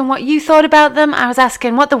asking what you thought about them. I was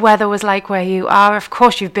asking what the weather was like where you are. Of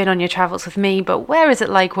course, you've been on your travels with me, but where is it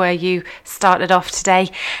like where you started off today?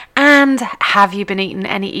 And have you been eating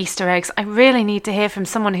any Easter eggs? I really need to hear from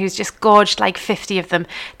someone who's just gorged like 50 of them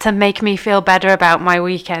to make me feel better about my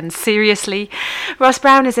weekend. Seriously. Ross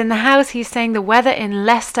Brown is in the house. He's saying the weather in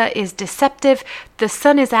Leicester is deceptive. The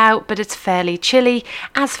sun is out, but it's fairly chilly.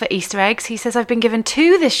 As for Easter eggs, he says, I've been given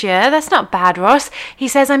 2 this year. That's not bad, Ross. He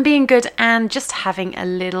says, I'm being good and just having a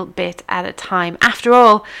little bit at a time. After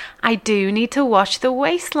all, I do need to watch The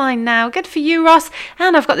Waistline now. Good for you, Ross.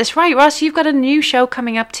 And I've got this right, Ross. You've got a new show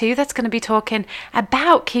coming up too that's going to be talking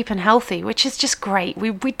about keeping healthy, which is just great.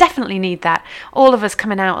 We definitely need that. All of us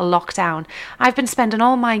coming out of lockdown. I've been spending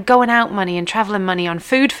all my going out money and travelling money on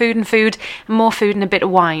food, and more food and a bit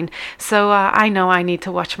of wine. So I know I need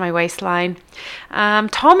to watch My Waistline.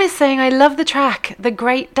 Tom is saying, I love the track. The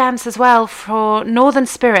great dance as well for Northern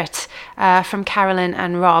Spirit from Carolyn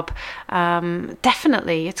and Rob.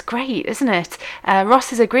 Definitely, it's great, isn't it?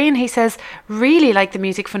 Ross is agreeing. He says, really like the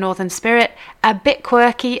music for Northern Spirit. A bit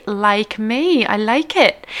quirky like me. I like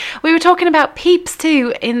it. We were talking about peeps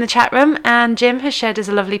too in the chat room, and Jim has shared us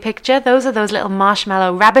a lovely picture. Those are those little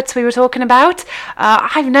marshmallow rabbits we were talking about.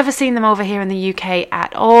 I've never seen them over here in the UK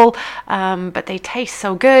at all, but they taste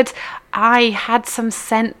so good. I had some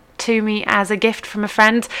sent to me as a gift from a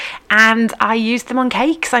friend, and I used them on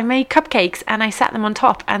cakes. I made cupcakes and I sat them on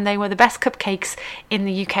top, and they were the best cupcakes in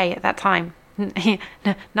the UK at that time.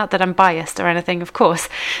 Not that I'm biased or anything, of course.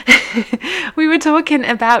 We were talking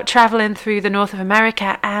about travelling through the north of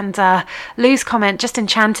America, and Lou's comment just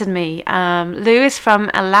enchanted me. Lou is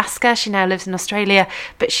from Alaska. She now lives in Australia,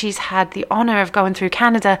 but she's had the honour of going through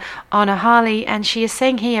Canada on a Harley, and she is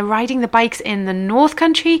saying here, riding the bikes in the North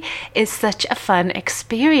Country is such a fun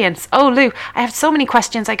experience. Oh, Lou, I have so many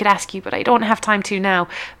questions I could ask you, but I don't have time to now.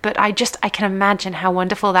 But I can imagine how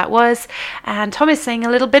wonderful that was. And Tom is saying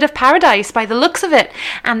a little bit of paradise by the looks of it,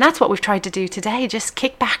 and that's what we've tried to do today. Just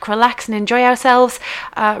kick back, relax and enjoy ourselves.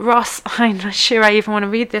 Ross, I'm not sure I even want to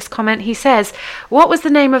read this comment. He says, what was the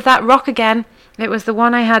name of that rock again? It was the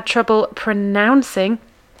one I had trouble pronouncing.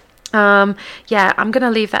 Yeah, I'm going to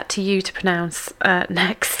leave that to you to pronounce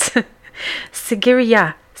next.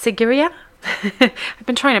 Sigiriya. I've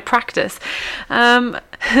been trying to practice.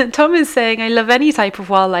 Tom is saying, I love any type of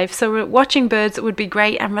wildlife, so watching birds would be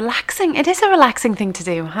great and relaxing. It is a relaxing thing to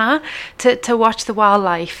do, huh? To watch the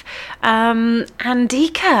wildlife.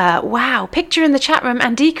 Andika, wow, picture in the chat room.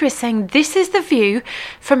 Andika is saying, this is the view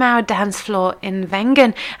from our dance floor in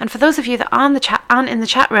Wengen. And for those of you that aren't in the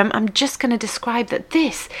chat room, I'm just going to describe that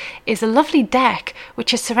this is a lovely deck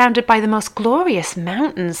which is surrounded by the most glorious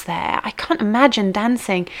mountains there. I can't imagine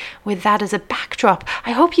dancing with that as a backdrop.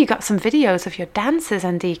 I hope you got some videos of your dances,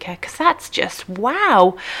 Andika, because that's just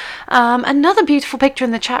wow. Another beautiful picture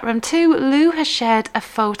in the chat room too. Lou has shared a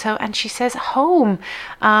photo and she says home.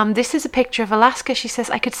 This is a picture of Alaska. She says,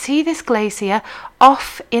 I could see this glacier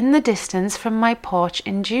off in the distance from my porch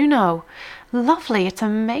in Juneau. Lovely, it's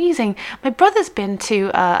amazing. My brother's been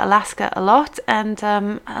to Alaska a lot, and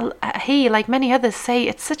he, like many others, say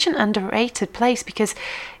it's such an underrated place because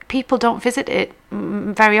people don't visit it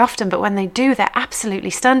very often, but when they do, they're absolutely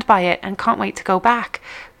stunned by it and can't wait to go back.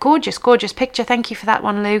 Gorgeous, gorgeous picture. Thank you for that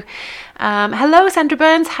one, Lou. Hello, Sandra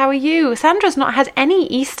Burns. How are you? Sandra's not had any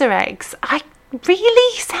Easter eggs.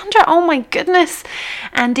 Really, Sandra? Oh my goodness.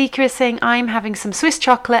 And Dika is saying, I'm having some Swiss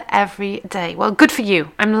chocolate every day. Well, good for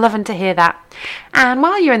you. I'm loving to hear that. And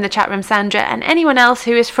while you're in the chat room, Sandra, and anyone else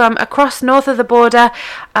who is from across north of the border,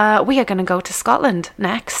 we are going to go to Scotland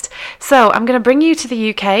next. So I'm going to bring you to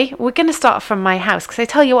the UK. We're going to start from my house, because I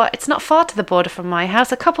tell you what, it's not far to the border from my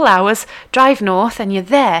house. A couple hours, drive north, and you're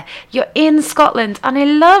there. You're in Scotland. And I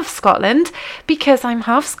love Scotland because I'm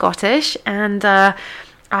half Scottish, and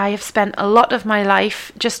I have spent a lot of my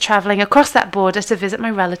life just travelling across that border to visit my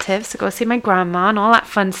relatives, to go see my grandma and all that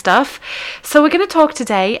fun stuff. So we're going to talk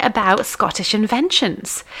today about Scottish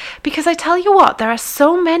inventions. Because I tell you what, there are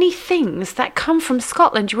so many things that come from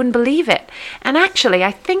Scotland, you wouldn't believe it. And actually,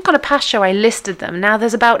 I think on a past show I listed them. Now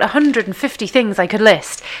there's about 150 things I could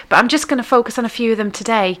list, but I'm just going to focus on a few of them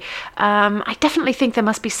today. I definitely think there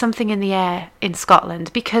must be something in the air in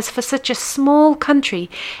Scotland, because for such a small country,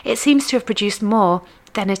 it seems to have produced more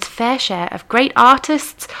than its fair share of great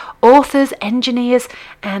artists, authors, engineers,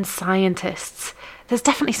 and scientists. There's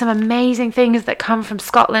definitely some amazing things that come from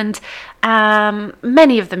Scotland.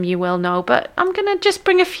 Many of them you will know, but I'm going to just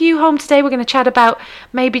bring a few home today. We're going to chat about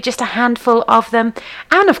maybe just a handful of them.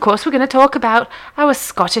 And of course, we're going to talk about our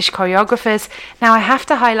Scottish choreographers. Now, I have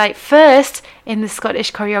to highlight first in the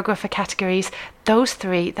Scottish choreographer categories, those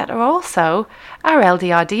three that are also our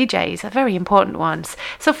LDR DJs, are very important ones.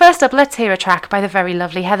 So first up, let's hear a track by the very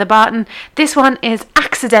lovely Heather Barton. This one is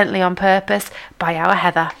Accidentally on Purpose by our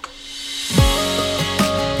Heather.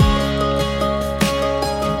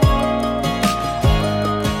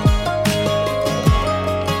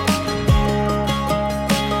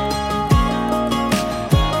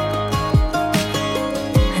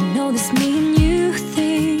 I know this me and you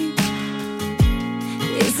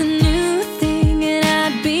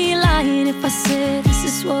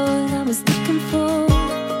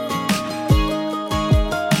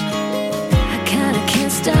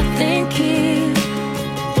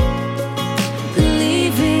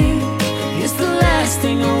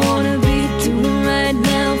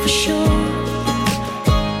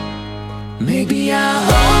Maybe I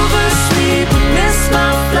oversleep and miss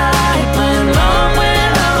my flight. My alarm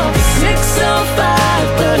went off at 6:05,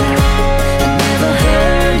 but I never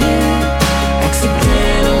heard it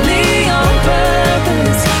accidentally on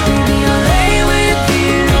purpose. Maybe I'll lay with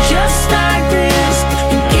you just like this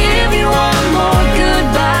and give you one more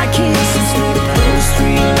goodbye kiss and slip those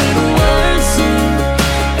three little words in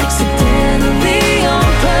accidentally on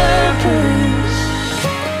purpose.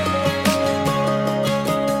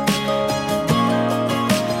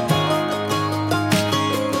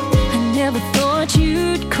 I never thought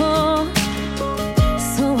you'd call,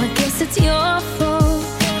 so I guess it's your fault.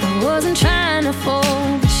 I wasn't trying to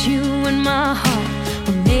fall, but you and my heart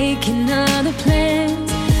were making other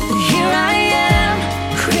plans. But here I am,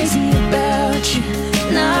 crazy about you,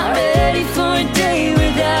 not ready for a day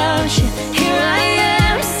without you. Here I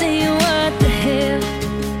am, saying what the hell,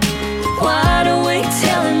 wide awake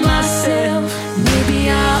telling myself maybe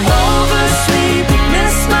I'll oversleep and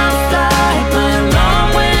miss my flight. My alarm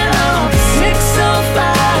went off at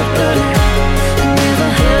 6:05, but I never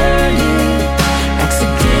heard it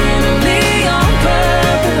accidentally on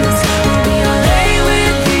purpose. Maybe I'll lay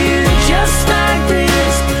with you just like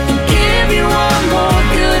this and give you one more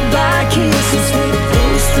goodbye kiss and slip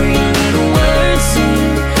those three little words in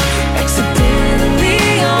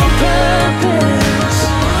accidentally on purpose.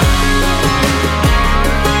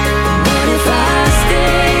 What if I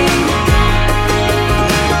stay?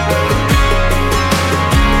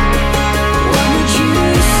 What would you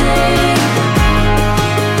say?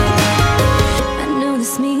 I know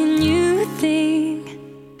this me and you thing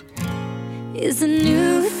is a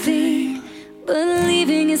new thing, but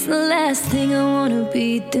leaving is the last thing I wanna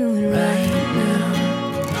be doing right now.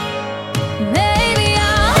 Maybe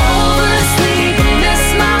I'll oversleep and miss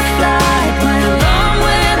my flight. My alarm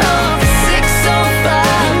went off at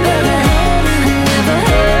 6:05, but I never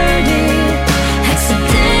heard it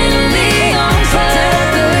accidentally on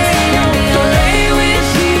purpose. Maybe I'll lay with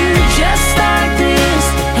you just like this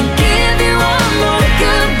and give you one more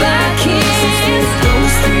goodbye kiss and slip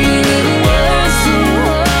those three little words in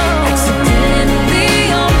accidentally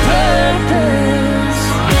on purpose.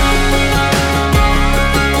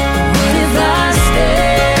 What if I stay?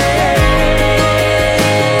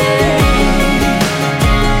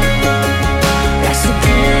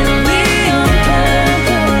 Accidentally on purpose.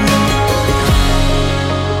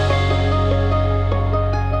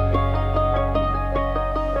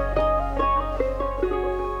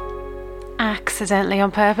 Accidentally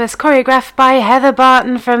on Purpose, choreographed by Heather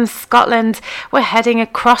Barton from Scotland. We're heading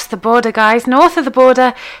across the border, guys, north of the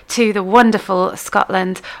border to the wonderful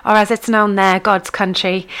Scotland, or as it's known there, God's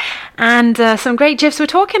country. And some great GIFs. We're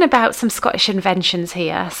talking about some Scottish inventions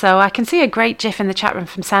here. So I can see a great GIF in the chat room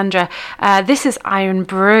from Sandra. This is Iron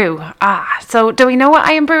Brew. So do we know what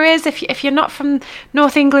Iron Brew is? If you're not from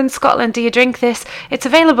North England, Scotland, do you drink this? It's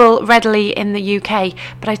available readily in the UK,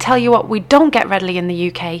 but I tell you what, we don't get readily in the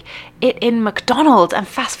UK. It in McDonald's and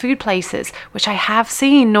fast food places, which I have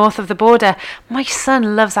seen north of the border. My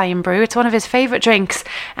son loves Iron Brew. It's one of his favourite drinks.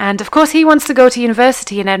 And of course he wants to go to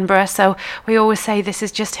university in Edinburgh, so we always say this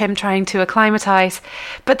is just him trying to acclimatise.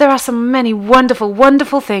 But there are so many wonderful,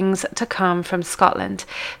 wonderful things to come from Scotland.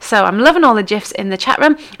 So I'm loving all the GIFs in the chat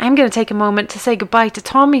room. I'm going to take a moment to say goodbye to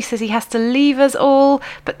Tom. He says he has to leave us all,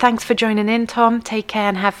 but thanks for joining in, Tom. Take care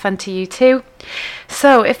and have fun to you too.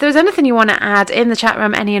 So if there's anything you want to add in the chat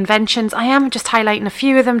room, any inventions, I am just highlighting a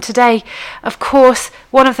few of them today. Of course,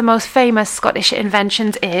 one of the most famous Scottish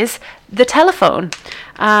inventions is the telephone.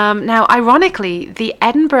 Now, ironically, the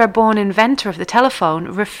Edinburgh-born inventor of the telephone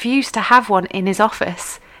refused to have one in his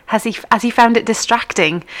office, as he found it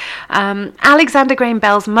distracting. Alexander Graham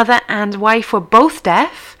Bell's mother and wife were both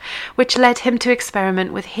deaf, which led him to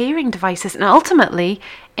experiment with hearing devices and ultimately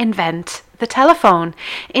invent the telephone.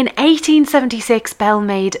 In 1876, Bell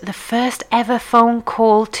made the first ever phone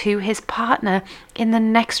call to his partner in the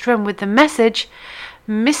next room with the message,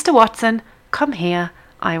 "Mr. Watson, come here,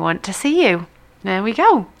 I want to see you." There we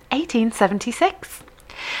go, 1876.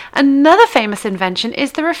 Another famous invention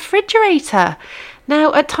is the refrigerator.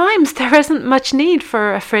 Now, at times there isn't much need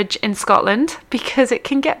for a fridge in Scotland because it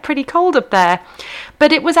can get pretty cold up there.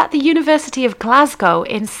 But it was at the University of Glasgow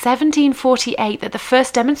in 1748 that the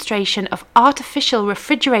first demonstration of artificial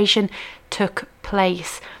refrigeration took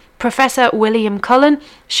place. Professor William Cullen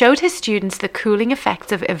showed his students the cooling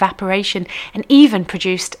effects of evaporation and even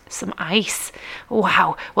produced some ice.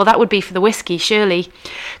 Wow, well that would be for the whiskey, surely.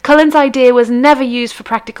 Cullen's idea was never used for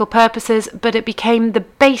practical purposes, but it became the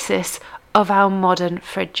basis of our modern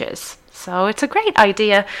fridges. So it's a great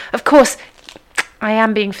idea. Of course, I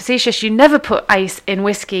am being facetious. You never put ice in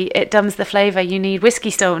whiskey. It dumbs the flavour. You need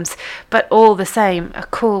whiskey stones. But all the same, a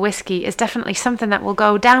cool whiskey is definitely something that will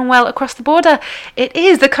go down well across the border. It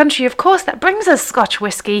is the country, of course, that brings us Scotch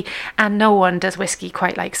whiskey, and no one does whiskey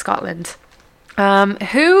quite like Scotland.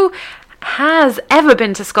 Who has ever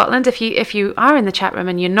been to Scotland? If you are in the chat room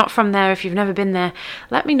and you're not from there, if you've never been there,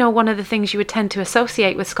 let me know one of the things you would tend to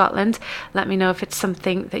associate with Scotland. Let me know if it's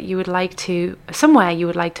something that you would like to, somewhere you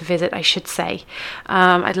would like to visit, I should say.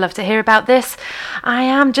 I'd love to hear about this. I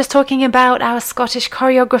am just talking about our Scottish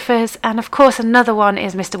choreographers, and of course another one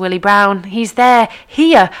is Mr. Willie Brown. He's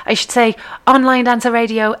here, I should say, on Line Dancer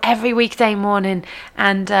Radio every weekday morning,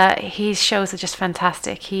 and his shows are just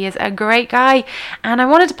fantastic. He is a great guy, and I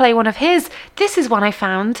wanted to play one of his. This is one I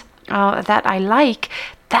found that I like.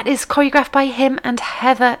 That is choreographed by him and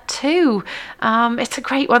Heather too. It's a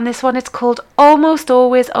great one, this one. It's called Almost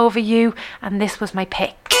Always Over You, and this was my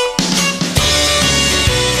pick.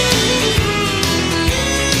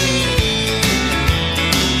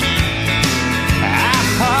 I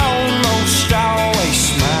almost always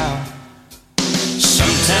smile.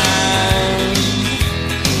 Sometimes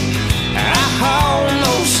I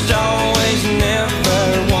almost always never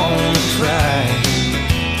want to cry.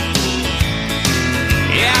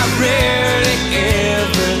 Yeah, I rarely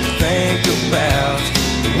ever think about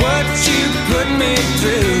what you put me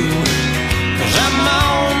through, 'cause I'm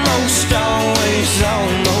almost always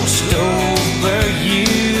almost over you.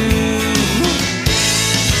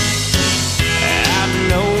 I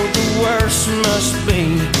know the worst must be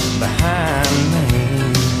behind me,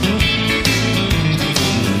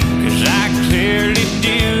 'cause I clearly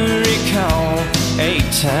do recall a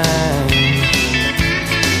time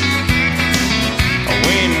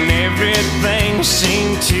when everything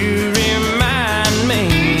seemed to remind me.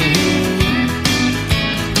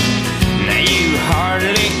 Now you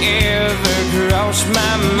hardly ever cross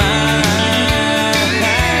my mind,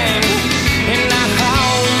 and I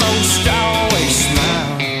almost always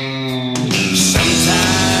smile.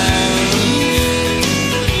 Sometimes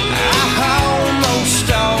I almost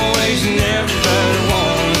always never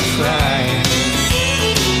want to cry.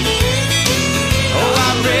 Oh,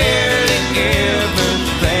 I rarely ever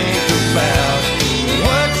think about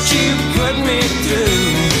what you put me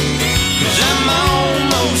through, 'cause I'm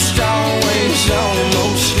almost always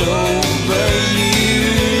almost over you.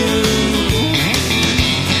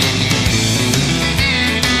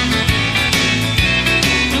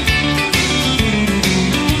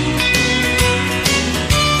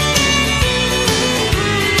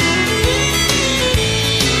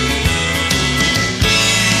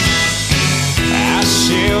 I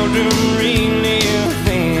seldom relive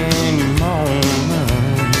any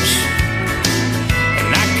moments, and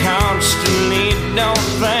I constantly don't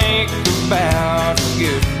think about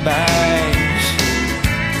goodbyes.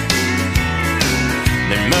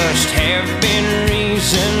 There must have been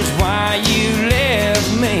reasons why you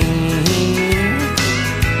left me,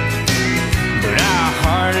 but I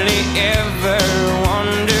hardly ever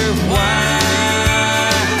wonder why.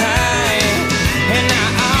 And I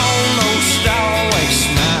almost always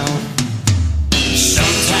smile.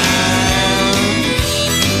 Sometimes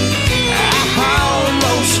I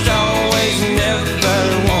almost always never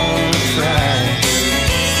want to cry.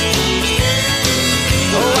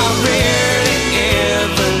 Oh, I rarely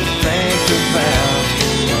ever think about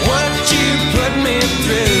what you put me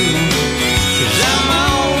through, 'cause I'm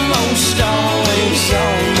almost always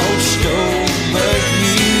almost over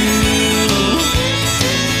you.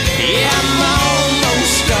 Yeah, I'm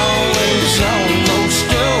almost always almost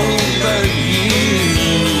over you.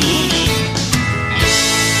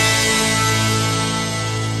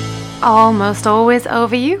 Almost Always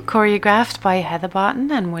Over You, choreographed by Heather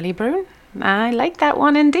Barton and Willie Brown. I like that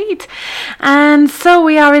one indeed. And so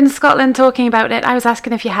we are in Scotland talking about it. I was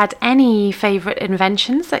asking if you had any favourite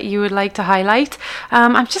inventions that you would like to highlight.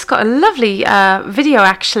 I've just got a lovely video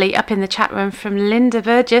actually up in the chat room from Linda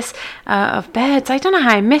Burgess of Birds. I don't know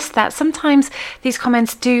how I missed that. Sometimes these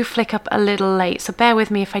comments do flick up a little late, so bear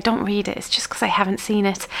with me if I don't read it. It's just because I haven't seen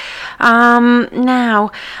it.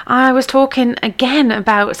 Now, I was talking again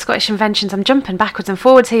about Scottish inventions. I'm jumping backwards and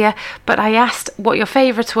forwards here, but I asked what your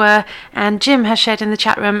favourites were, and Jim has shared in the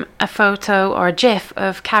chat room a photo or a gif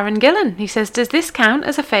of Karen Gillan. He says, does this count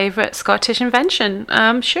as a favourite Scottish invention?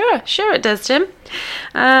 Sure it does, Jim.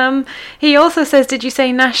 He also says, did you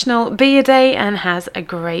say National Beer Day? And has a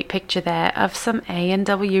great picture there of some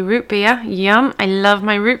A&W root beer. Yum, I love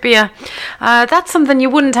my root beer. That's something you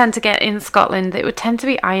wouldn't tend to get in Scotland. It would tend to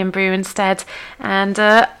be Iron Brew instead. And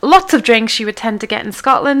lots of drinks you would tend to get in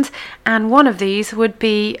Scotland. And one of these would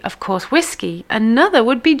be, of course, whiskey. Another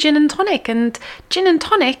would be gin and tonic. And gin and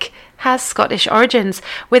tonic has Scottish origins.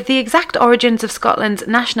 With the exact origins of Scotland's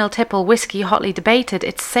national tipple whisky hotly debated,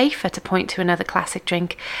 it's safer to point to another classic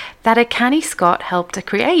drink that a canny Scot helped to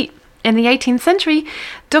create. In the 18th century,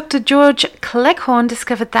 Dr. George Cleghorn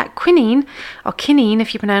discovered that quinine, or quinine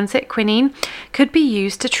if you pronounce it, quinine, could be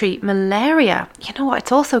used to treat malaria. You know what?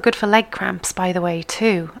 It's also good for leg cramps, by the way,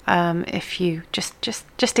 too. If you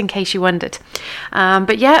just in case you wondered.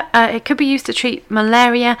 But yeah, it could be used to treat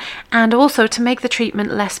malaria and also to make the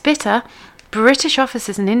treatment less bitter. British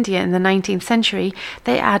officers in India in the 19th century,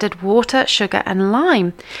 they added water, sugar and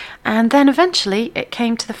lime. And then eventually it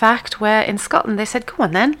came to the fact where in Scotland they said, come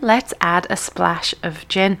on then, let's add a splash of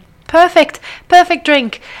gin. Perfect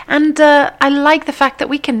drink. And I like the fact that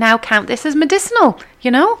we can now count this as medicinal.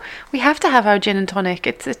 You know, we have to have our gin and tonic.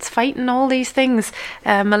 It's fighting all these things,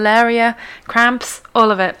 malaria, cramps,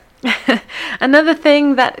 all of it. Another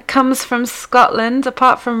thing that comes from Scotland,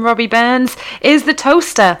 apart from Robbie Burns, is the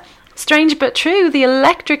toaster. Strange but true, the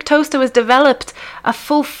electric toaster was developed a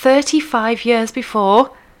full 35 years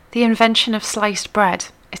before the invention of sliced bread.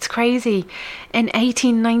 It's crazy. In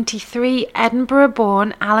 1893,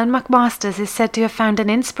 Edinburgh-born Alan McMasters is said to have found an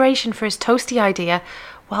inspiration for his toasty idea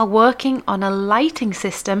while working on a lighting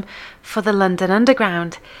system for the London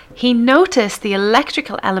Underground. He noticed the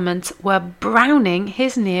electrical elements were browning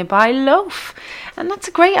his nearby loaf. And that's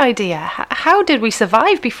a great idea. How did we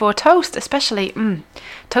survive before toast, especially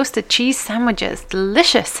toasted cheese sandwiches?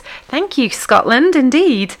 Delicious. Thank you, Scotland,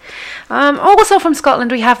 indeed. Also from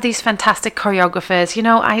Scotland, we have these fantastic choreographers. You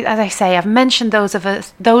know, as I say, I've mentioned those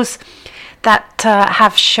that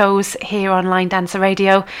have shows here on Line Dancer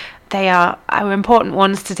Radio. They are our important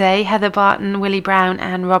ones today, Heather Barton, Willie Brown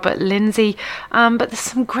and Robert Lindsay. But there's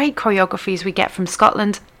some great choreographies we get from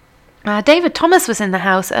Scotland. David Thomas was in the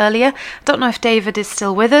house earlier. I don't know if David is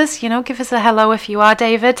still with us. You know, give us a hello if you are,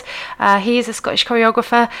 David. He is a Scottish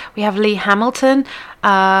choreographer. We have Lee Hamilton,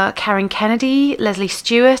 Karen Kennedy, Leslie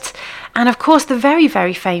Stewart, and of course the very,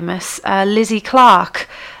 very famous Lizzie Clark,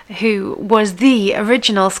 who was the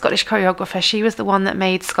original Scottish choreographer. She was the one that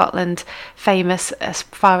made Scotland famous as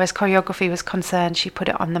far as choreography was concerned. She put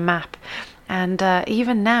it on the map. And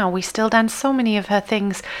even now, we still dance so many of her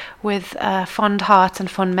things with fond hearts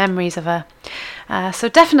and fond memories of her. So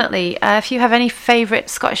definitely, if you have any favourite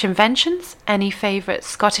Scottish inventions, any favourite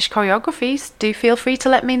Scottish choreographies, do feel free to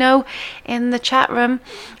let me know in the chat room.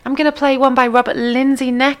 I'm going to play one by Robert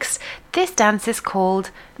Lindsay next. This dance is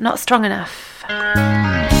called Not Strong Enough.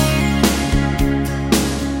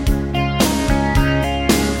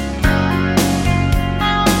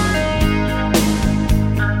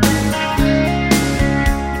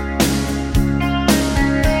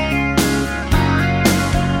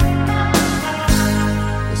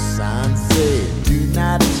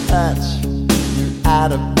 Touch, you're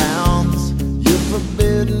out of bounds, you're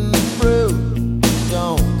forbidden fruit,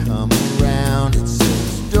 don't come around. It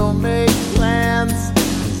says don't make plans,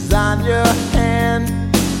 'cause on your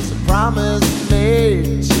hand is a promise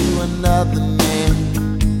made to another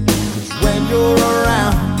man. 'Cause when you're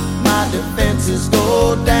around, my defenses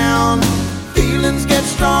go down, feelings get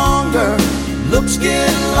stronger, looks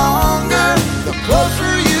get longer. The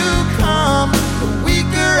closer you come, the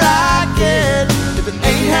weaker I get. If it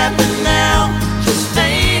ain't happened now, just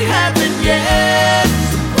ain't happened yet.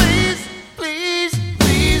 So please, please,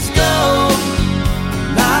 please go.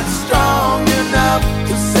 Not strong enough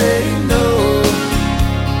to say no.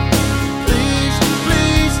 Please,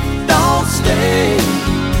 please don't stay.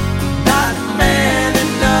 Not man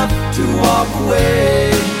enough to walk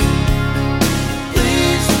away.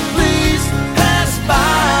 Please, please pass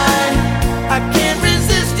by. I can't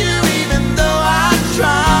resist you even though I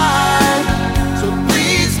try.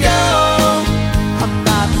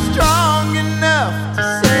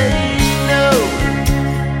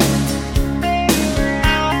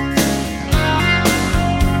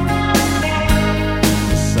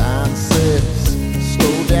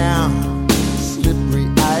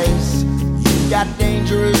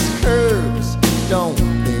 Dangerous curves, don't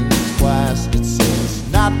think twice. It says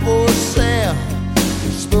not for sale,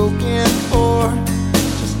 you're spoken for.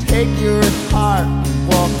 Just take your heart and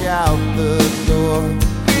walk out the door.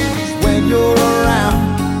 'Cause when you're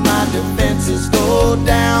around, my defenses go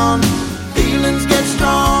down, feelings get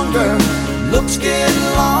stronger, looks get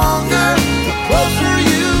longer. The closer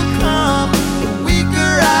you come, the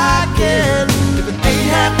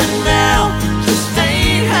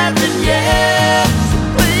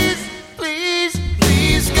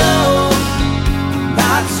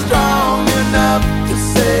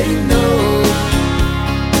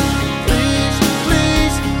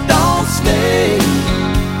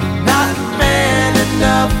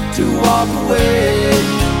to walk away.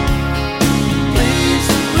 Please,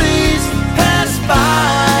 please pass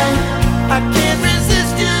by. I can't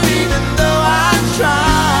resist you even though I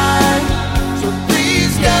try. So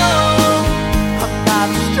please go. I'm not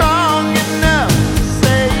strong enough to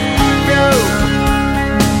say no.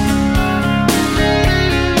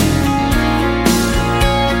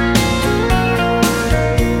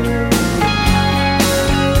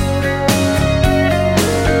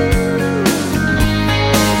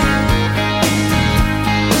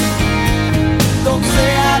 Don't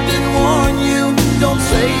say I didn't warn you. Don't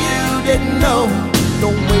say you didn't know.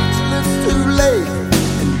 Don't wait till it's too late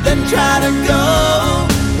and then try to go.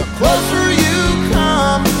 The closer you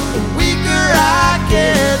come, the weaker I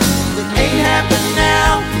get. It ain't happened now,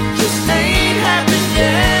 just ain't happened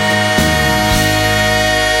yet.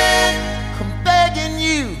 I'm begging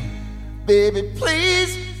you, baby,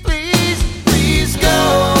 please, please, please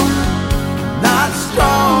go. Not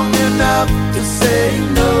strong enough to say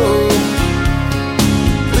no.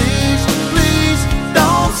 Please, please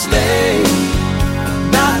don't stay.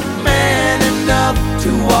 Not man enough to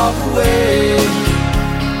walk away.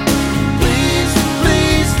 Please,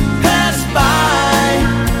 please pass by.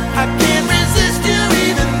 I can't resist you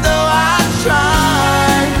even though I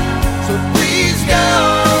try. So please go.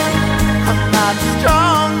 I'm not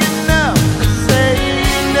strong enough to say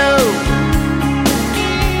no.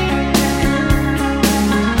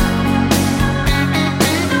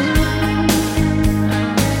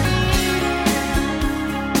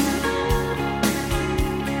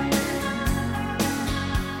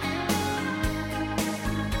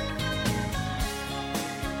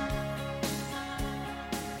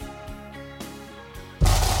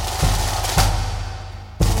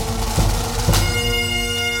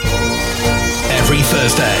 Every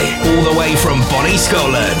Thursday, all the way from Bonnie,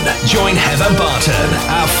 Scotland, join Heather Barton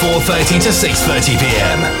at 4:30 to 6:30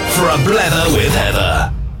 p.m. for a blether with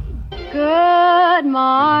Heather. Good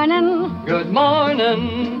morning. Good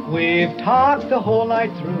morning. We've talked the whole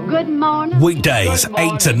night through. Good morning. Weekdays,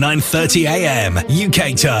 8 to 9:30 a.m.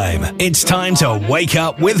 UK time. It's time to wake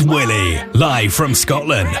up with Willie. Live from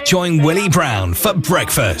Scotland, join Willie Brown for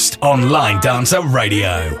breakfast on Line Dancer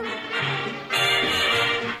Radio.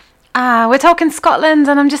 We're talking Scotland,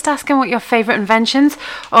 and I'm just asking what your favourite inventions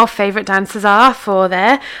or favourite dances are for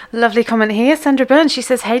there. Lovely comment here. Sandra Burns, she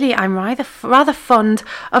says, Hayley, I'm rather fond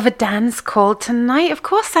of a dance called Tonight. Of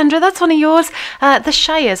course, Sandra, that's one of yours. The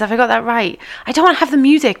Shires, have I got that right? I don't have the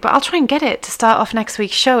music, but I'll try and get it to start off next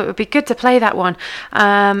week's show. It would be good to play that one.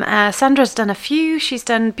 Sandra's done a few. She's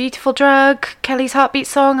done Beautiful Drug, Kelly's Heartbeat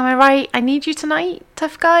Song, am I right? I Need You Tonight,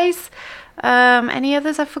 Tough Guys. Any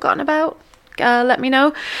others I've forgotten about? Let me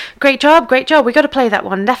know. Great job. We got to play that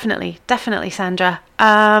one, definitely, Sandra.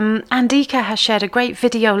 Andika has shared a great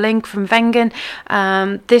video link from Wengen.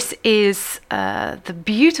 This is the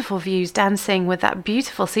beautiful views dancing with that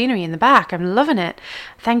beautiful scenery in the back. I'm loving it.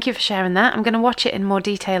 Thank you for sharing that. I'm going to watch it in more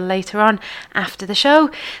detail later on after the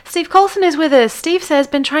show. Steve Colson is with us. Steve says,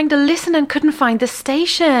 been trying to listen and couldn't find the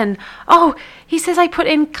station. Oh, he says, I put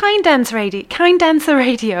in Kind Dancer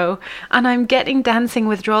Radio and I'm getting dancing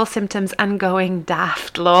withdrawal symptoms and going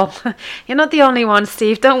daft, lol. You're not the only one,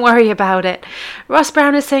 Steve. Don't worry about it. Ross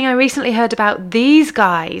Brown is saying, I recently heard about these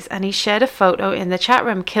guys, and he shared a photo in the chat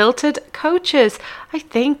room. Kilted Coaches. I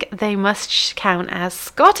think they must count as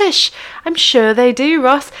Scottish. I'm sure they do,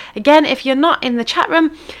 Ross. Again, if you're not in the chat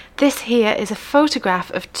room, this here is a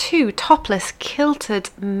photograph of two topless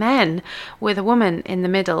kilted men with a woman in the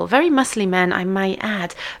middle. Very muscly men, I might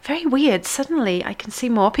add. Very weird. Suddenly I can see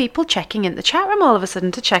more people checking in the chat room all of a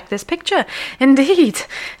sudden to check this picture. Indeed.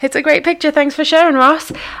 It's a great picture. Thanks for sharing,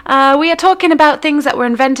 Ross. We are talking about things that were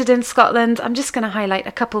invented in Scotland. I'm just going to highlight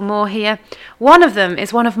a couple more here. One of them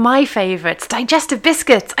is one of my favourites, digestive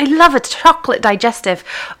biscuits. I love a chocolate digestive.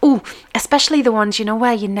 Ooh, especially the ones, you know,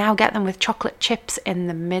 where you now get them with chocolate chips in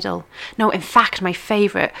the middle. No, in fact, my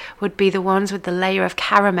favourite would be the ones with the layer of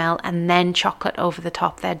caramel and then chocolate over the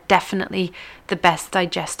top. They're definitely the best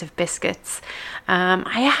digestive biscuits.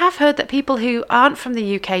 I have heard that people who aren't from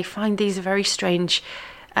the UK find these a very strange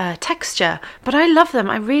texture, but I love them.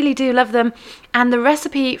 I really do love them. And the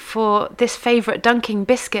recipe for this favourite dunking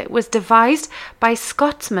biscuit was devised by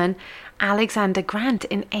Scotsman Alexander Grant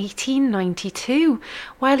in 1892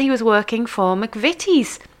 while he was working for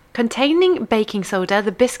McVitie's. Containing baking soda,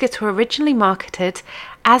 the biscuits were originally marketed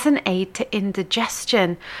as an aid to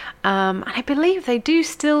indigestion. And I believe they do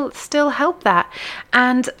still help that.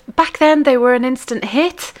 And back then they were an instant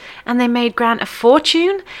hit, and they made Grant a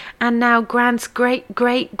fortune. And now Grant's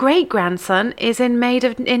great-great-great-grandson is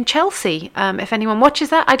in Chelsea. If anyone watches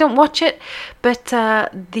that, I don't watch it, but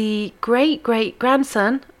the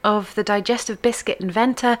great-great-grandson of the digestive biscuit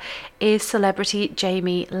inventor is celebrity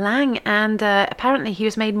Jamie Lang, and apparently he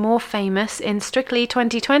was made more famous in Strictly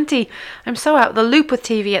 2020. I'm so out of the loop with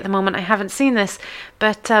TV at the moment, I haven't seen this,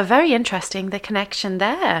 but very interesting, the connection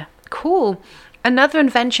there. Cool. Another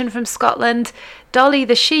invention from Scotland, Dolly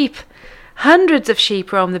the sheep. Hundreds of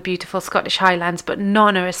sheep roam the beautiful Scottish Highlands, but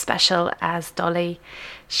none are as special as Dolly.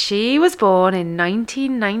 She was born in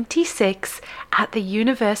 1996 at the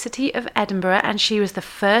University of Edinburgh, and she was the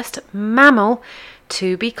first mammal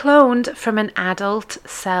to be cloned from an adult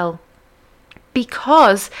cell.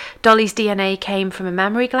 Because Dolly's DNA came from a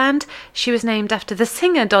mammary gland, she was named after the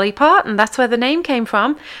singer Dolly Parton. That's where the name came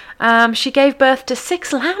from. She gave birth to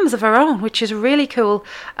 6 lambs of her own, which is really cool.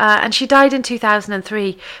 And she died in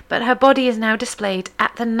 2003. But her body is now displayed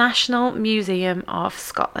at the National Museum of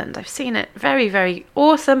Scotland. I've seen it. Very, very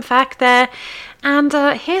awesome fact there. And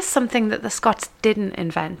here's something that the Scots didn't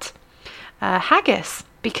invent. Haggis.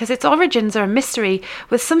 Because its origins are a mystery,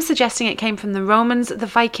 with some suggesting it came from the Romans, the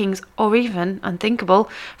Vikings, or even,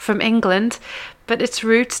 unthinkable, from England. But its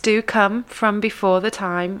roots do come from before the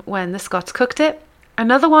time when the Scots cooked it.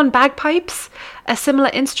 Another one, bagpipes. A similar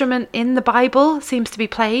instrument in the Bible seems to be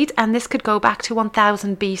played, and this could go back to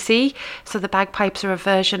 1000 BC, so the bagpipes are a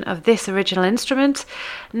version of this original instrument.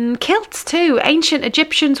 Kilts too. Ancient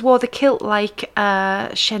Egyptians wore the kilt like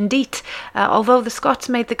shendit, although the Scots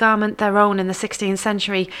made the garment their own in the 16th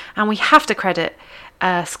century, and we have to credit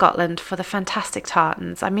Scotland for the fantastic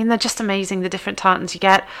tartans. I mean, they're just amazing, the different tartans you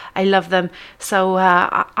get. I love them. So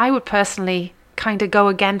I would personally kind of go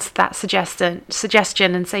against that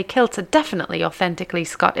suggestion and say kilts are definitely authentically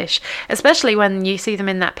Scottish, especially when you see them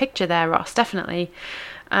in that picture there, Ross, definitely.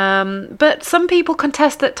 But some people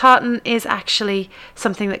contest that tartan is actually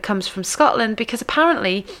something that comes from Scotland, because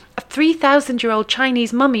apparently a 3,000-year-old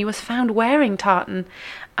Chinese mummy was found wearing tartan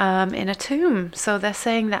in a tomb. So they're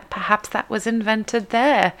saying that perhaps that was invented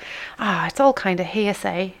there. It's all kind of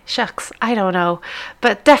hearsay. Shucks, I don't know.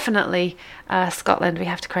 But definitely Scotland, we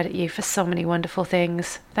have to credit you for so many wonderful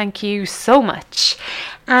things. Thank you so much.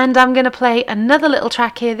 And I'm going to play another little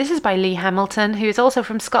track here. This is by Lee Hamilton, who is also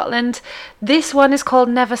from Scotland. This one is called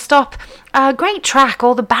Never Stop. A great track.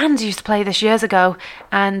 All the bands used to play this years ago,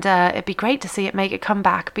 and it'd be great to see it make a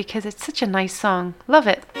comeback because it's such a nice song. Love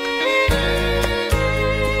it.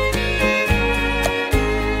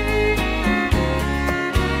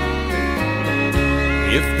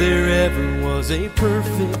 If there ever was a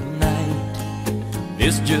perfect night,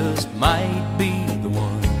 this just might be the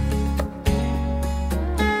one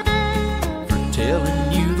for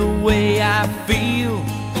telling you the way I feel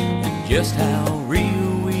and just how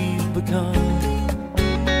real we've become.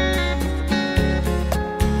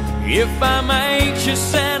 If I'm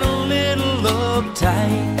anxious and a little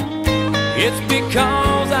uptight, it's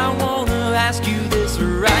because I want to ask you this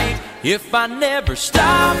right. If I never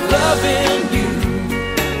stop loving you,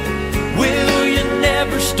 will you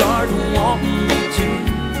never start wanting me to?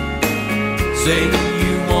 Say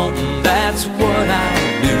you want, and that's what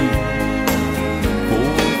I'll do. For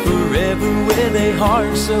forever with a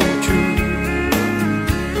heart so true.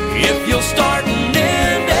 If you'll start and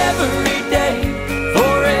end every day,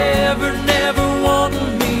 forever never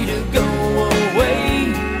wanting me to go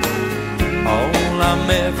away, all I'm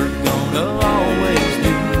ever gonna always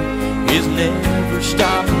do is never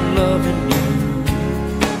stop loving you.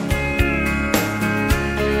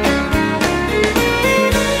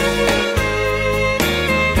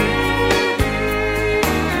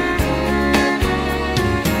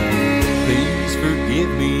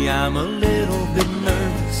 I'm a little bit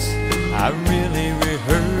nervous. I really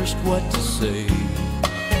rehearsed what to say.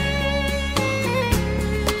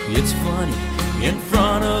 It's funny, in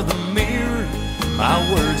front of the mirror, my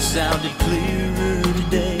words sounded clearer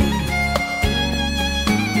today.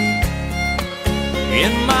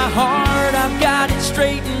 In my heart, I've got it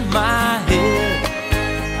straight in my head.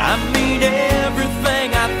 I mean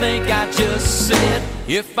everything I think I just said.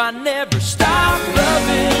 If I never stop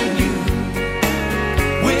loving you,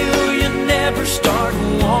 will you never start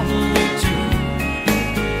wanting me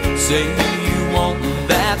to? Say you want, and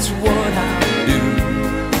that's what I'll do.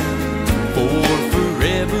 For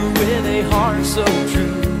forever with a heart so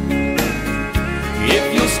true.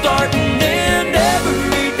 If you'll start and end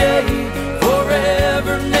every day,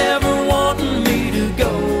 forever never wanting me to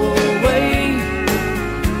go away,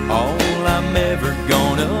 all I'm ever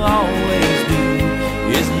gonna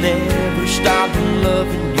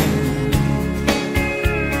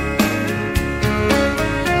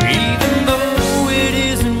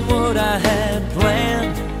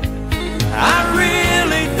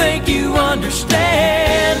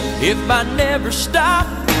If I never stop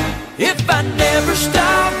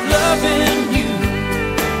loving you,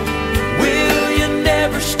 will you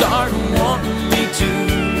never start wanting me to?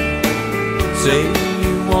 Say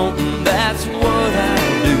you won't, and that's what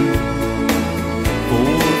I'll do.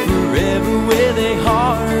 For forever with a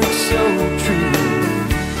heart so true.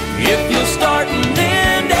 If you'll start and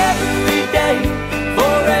end every day,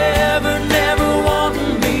 forever never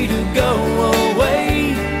wanting me to go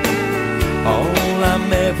away, all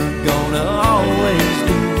I'm ever gonna always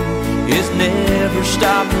do is never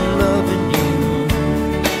stop loving you.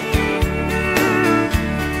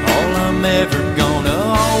 All I'm ever gonna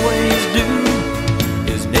always do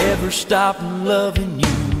is never stop loving you.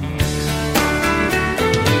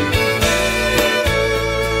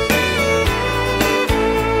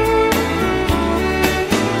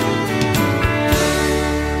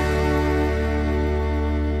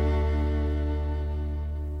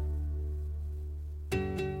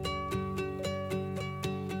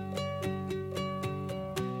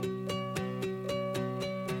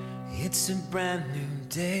 It's a brand new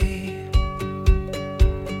day.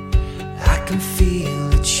 I can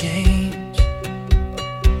feel a change.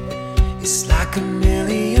 It's like a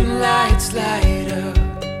million lights light up,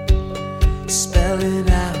 spelling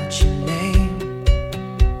out your name.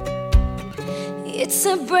 It's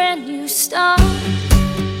a brand new start.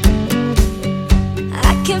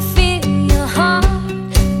 I can feel your heart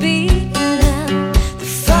beating now. The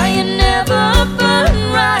fire never burned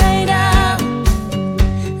right out.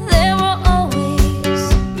 There were always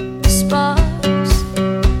sparks.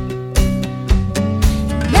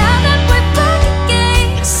 Now that we're back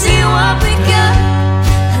again, see what we got.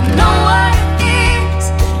 I know what it is,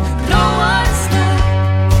 I know what it's like.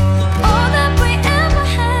 All that we ever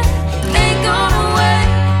had ain't gone away.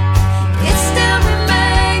 It still remains.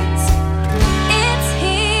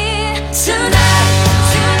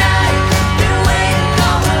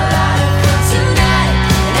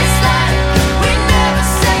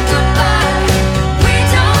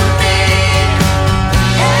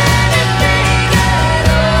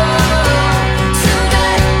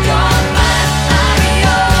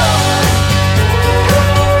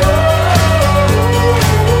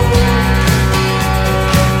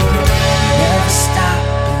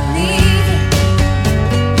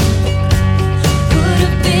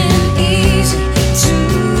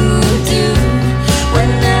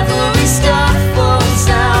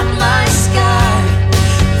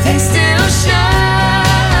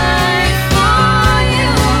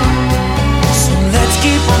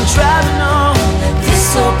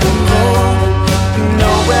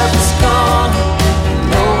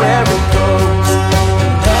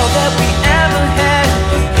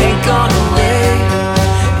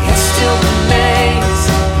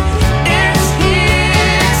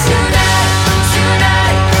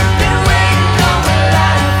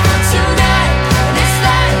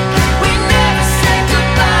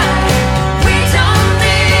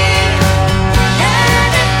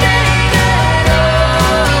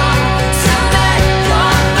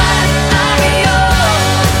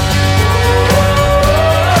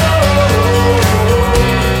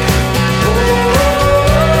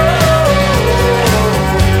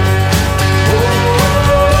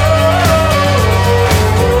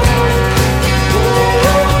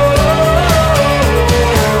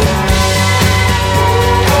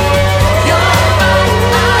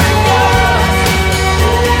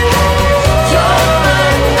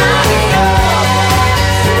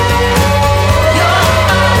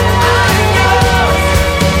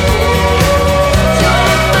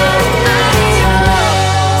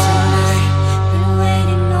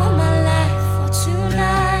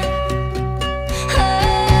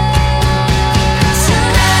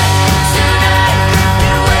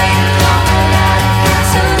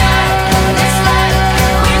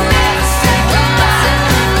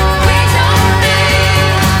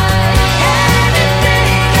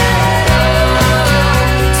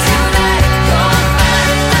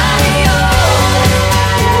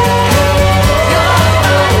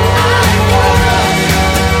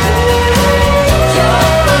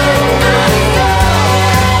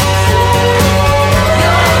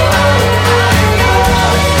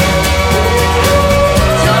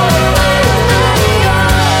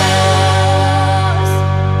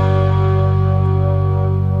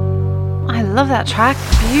 love that track.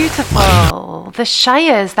 Beautiful. The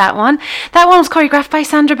Shires, that one. That one was choreographed by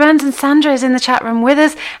Sandra Burns, and Sandra is in the chat room with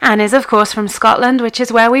us and is, of course, from Scotland, which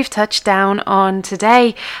is where we've touched down on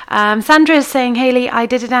today. Sandra is saying, Hayley, I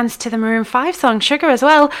did a dance to the Maroon 5 song Sugar as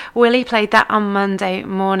well. Willie played that on Monday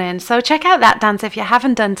morning. So check out that dance if you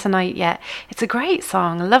haven't done tonight yet. It's a great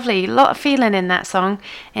song. Lovely. A lot of feeling in that song,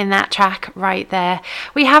 in that track right there.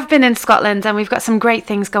 We have been in Scotland and we've got some great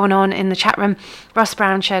things going on in the chat room. Ross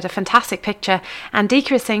Brown shared a fantastic picture, and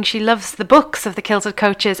Deeker is saying she loves the books of the Kilted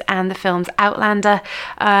Coaches and the films Outlander.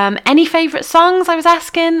 Any favourite songs, I was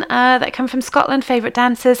asking, that come from Scotland, favourite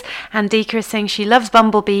dances, and Deeker is saying she loves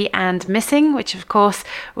Bumblebee and Missing, which of course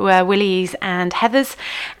were Willie's and Heather's.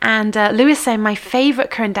 And Lewis saying my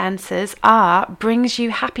favourite current dances are Brings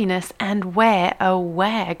You Happiness and Where Oh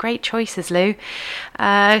Where. Great choices, Lou.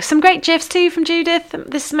 Some great gifs too from Judith.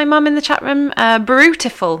 This is my mum in the chat room.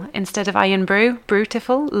 Brutiful instead of Iron Brew.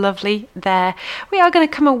 Brutiful. Lovely there. We are going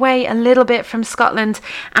to come away a little bit from Scotland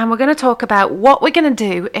and we're going to talk about what we're going to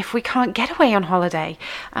do if we can't get away on holiday.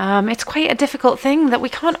 It's quite a difficult thing that we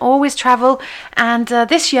can't always travel, and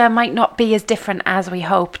this year might not be as different as we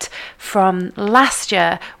hoped from last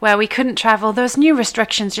year where we couldn't travel. There's new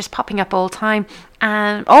restrictions just popping up all the time,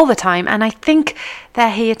 and I think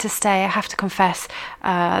they're here to stay. I have to confess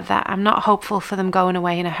that I'm not hopeful for them going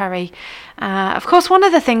away in a hurry. Of course, one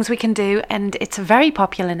of the things we can do, and it's very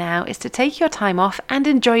popular now, is to take your time off and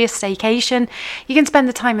enjoy a staycation. You can spend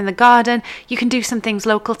the time in the garden. You can do some things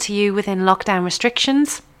local to you within lockdown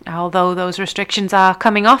restrictions. Although those restrictions are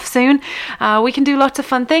coming off soon, we can do lots of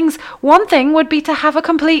fun things. One thing would be to have a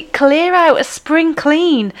complete clear out, a spring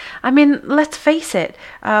clean. I mean, let's face it,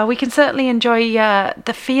 we can certainly enjoy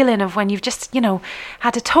the feeling of when you've just,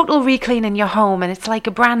 had a total re-clean in your home and it's like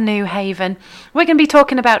a brand new haven. We're going to be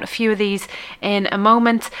talking about a few of these in a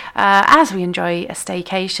moment as we enjoy a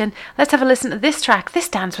staycation. Let's have a listen to this track. This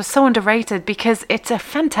dance was so underrated because it's a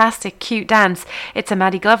fantastic, cute dance. It's a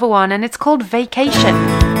Maddie Glover one and it's called Vacation.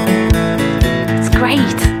 It's great.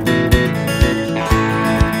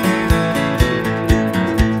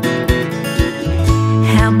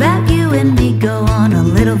 How about you and me go on a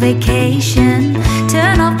little vacation?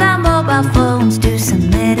 Turn off our mobile phones, do some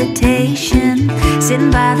meditation. Sitting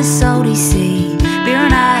by the salty sea, beer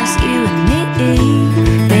and ice, you and me.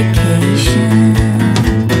 Vacation.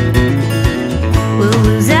 We'll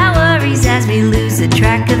lose our worries as we lose the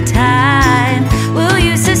track of time. We'll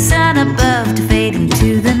use the sun above to fade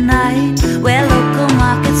into the night, where local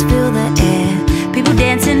markets fill the air, people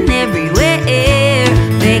dancing everywhere.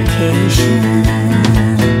 Vacation.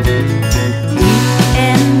 You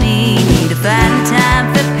and me need to find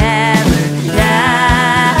time for paradise.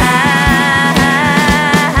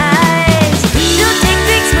 Don't take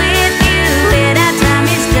pics with you when our time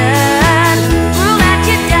is done. Roll out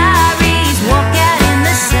your diaries, walk out in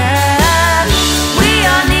the sun. We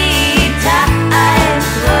all need time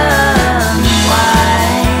to unwind.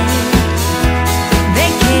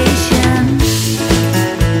 Vacation.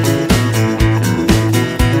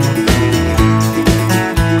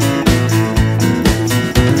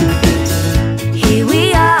 Here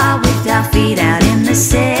we are with our feet out in the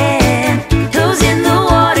sand, toes in the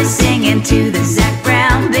water singing to the Zac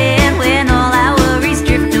Brown band. When all our worries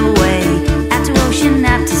drift away, out to ocean,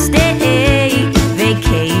 out to stay.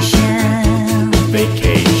 Vacation.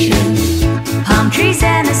 Vacation. Palm trees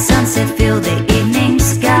and the sunset fill the evening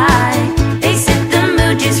sky. They set the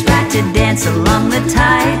mood just right to dance along the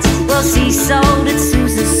tides. We'll see soul that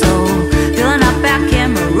soothes the soul, filling up our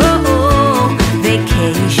camera roll.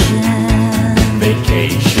 Vacation.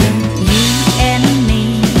 Vacation. You and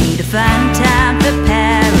me need to find time for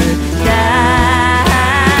paradise.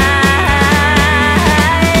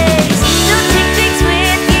 Don't take pics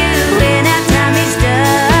with you when our time is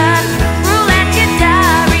done. Roll out your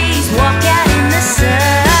diaries, walk out in the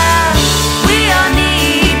sun. We all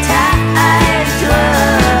need time to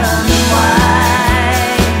unwind.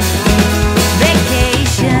 Vacation.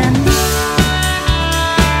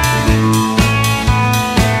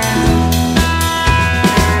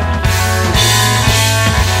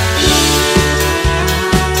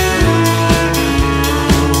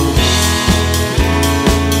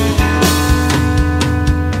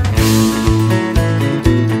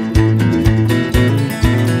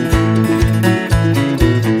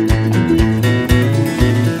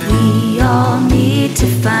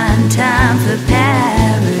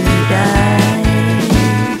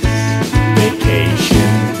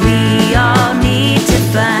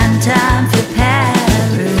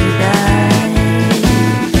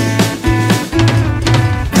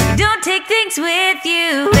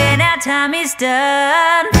 time is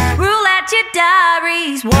done. Rule out your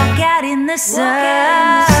diaries, walk out in the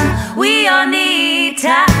sun. We all need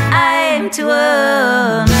time to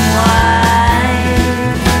unwind.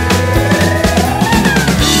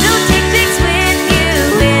 Don't take things with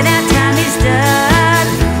you when our time is done.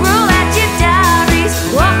 Rule out your diaries,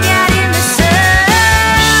 walk out in the sun.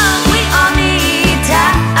 We all need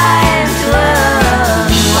time to unwind.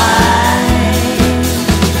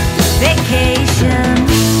 Vacation.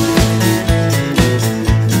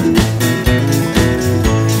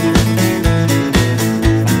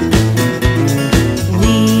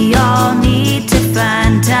 We all need to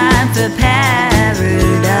find time for paradise.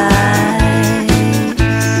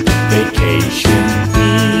 Vacation.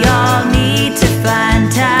 We all need to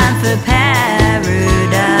find time for paradise.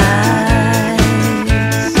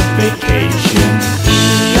 Vacation.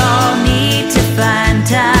 We all need to find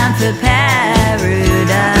time for paradise.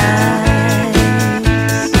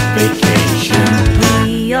 Vacation.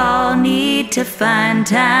 We all need to find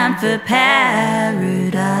time for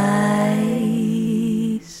paradise.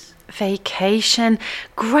 Vacation.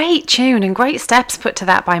 Great tune and great steps put to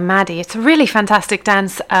that by Maddie. It's a really fantastic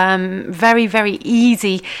dance. Very, very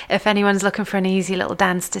easy if anyone's looking for an easy little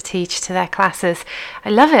dance to teach to their classes. I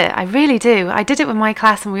love it. I really do. I did it with my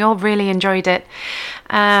class and we all really enjoyed it.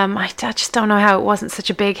 I just don't know how it wasn't such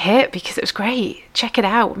a big hit because it was great. Check it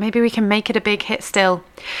out. Maybe we can make it a big hit still.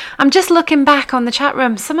 I'm just looking back on the chat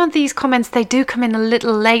room. Some of these comments, they do come in a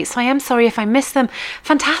little late, so I am sorry if I missed them.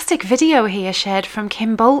 Fantastic video here shared from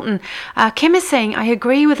Kim Bolton. Kim is saying, I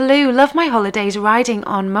agree with Lou. Love my holidays riding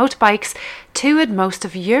on motorbikes. Toured most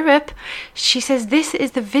of Europe. She says this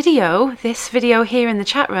video here in the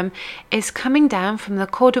chat room is coming down from the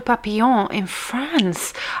Cour du Papillon in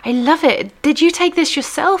France. I love it. Did you take this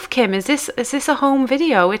yourself, Kim? Is this a home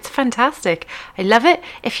video? It's fantastic. I love it.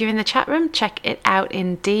 If you're in the chat room, check it out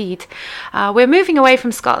indeed. We're moving away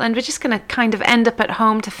from Scotland. We're just going to kind of end up at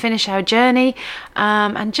home to finish our journey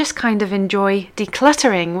and just kind of enjoy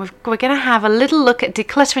decluttering. We're going to have a little look at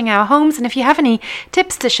decluttering our homes, and if you have any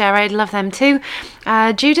tips to share, I'd love them too.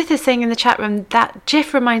 Judith is saying in the chat room that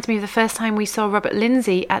GIF reminds me of the first time we saw Robert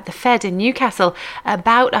Lindsay at the Fed in Newcastle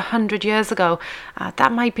about 100 years ago.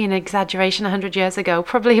 That might be an exaggeration. 100 years ago,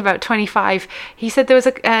 probably about 25. She says there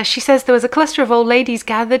was a cluster of old ladies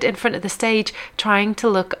gathered in front of the stage trying to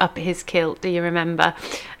look up his kilt. Do you remember?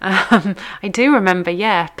 I do remember,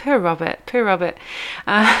 yeah. Poor Robert.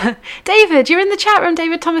 David, you're in the chat room.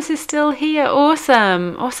 David Thomas is still here.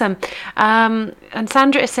 Awesome. And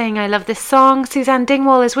Sandra is saying, I love this song. Suzanne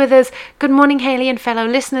Dingwall is with us. Good morning, Hayley and fellow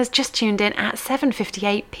listeners. Just tuned in at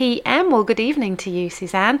 7:58 p.m. Well, good evening to you,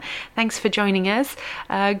 Suzanne. Thanks for joining us.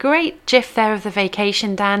 Great gif there of the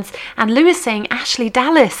vacation dance. And Lou is saying, Ashley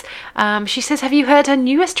Dallas. She says, have you heard her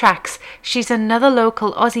newest tracks? She's another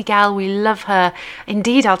local Aussie gal. We love her.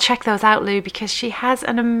 Indeed, I'll check those out, Lou, because she has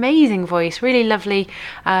an amazing voice. Really lovely.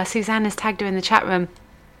 Suzanne has tagged her in the chat room.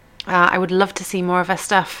 I would love to see more of her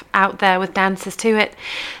stuff out there with dances to it.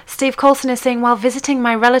 Steve Coulson is saying, while visiting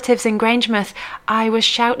my relatives in Grangemouth, I was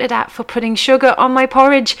shouted at for putting sugar on my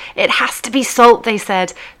porridge. It has to be salt, they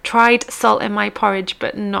said. Tried salt in my porridge,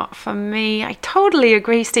 but not for me. I totally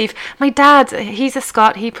agree, Steve. My dad, he's a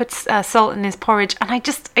Scot. He puts salt in his porridge, and I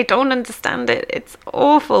don't understand it. It's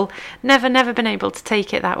awful. Never been able to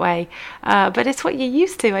take it that way. But it's what you're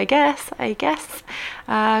used to, I guess.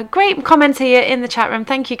 Great comments here in the chat room.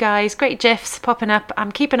 Thank you, guys. Great GIFs popping up.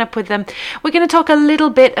 I'm keeping up with them. We're going to talk a little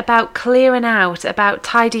bit about clearing out, about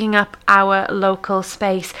tidying up our local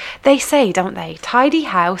space. They say, don't they? Tidy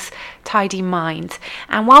house, tidy mind.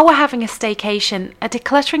 And while we're having a staycation, a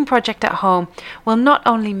decluttering project at home will not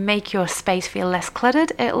only make your space feel less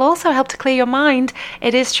cluttered, it'll also help to clear your mind.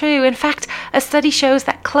 It is true. In fact, a study shows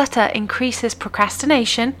that clutter increases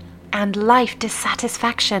procrastination and life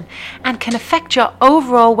dissatisfaction and can affect your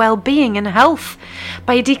overall well-being and health.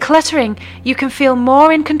 By decluttering, you can feel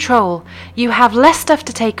more in control. You have less stuff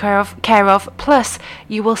to take care of, plus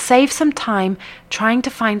you will save some time trying to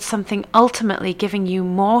find something ultimately giving you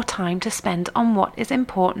more time to spend on what is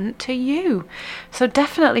important to you. So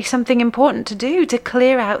definitely something important to do to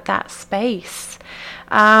clear out that space.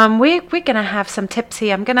 We're going to have some tips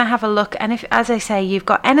here. I'm going to have a look, and if, as I say, you've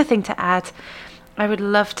got anything to add, I would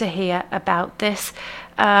love to hear about this.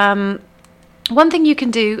 One thing you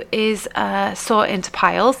can do is sort into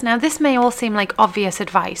piles. Now, this may all seem like obvious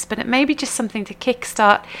advice, but it may be just something to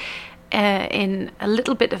kickstart in a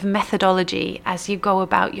little bit of methodology as you go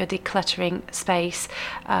about your decluttering space.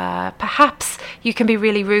 Perhaps you can be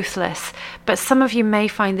really ruthless, but some of you may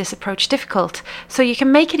find this approach difficult. So you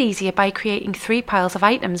can make it easier by creating 3 piles of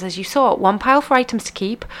items, as you saw. 1 pile for items to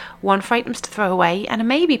keep, 1 for items to throw away, and a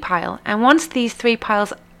maybe pile. And once these 3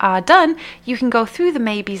 piles are done, you can go through the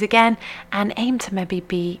maybes again and aim to maybe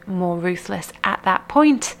be more ruthless at that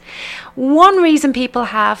point. One reason people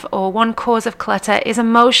have, or one cause of clutter, is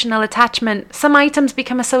emotional attachment. Some items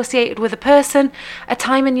become associated with a person, a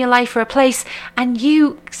time in your life, or a place, and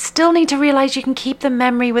you still need to realize you can keep the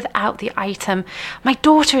memory without the item. My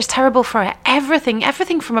daughter is terrible for it.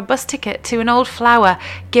 Everything from a bus ticket to an old flower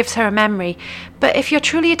gives her a memory. But if you're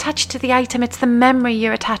truly attached to the item, it's the memory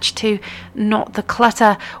you're attached to, not the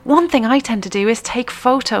clutter. One thing I tend to do is take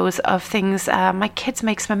photos of things. My kids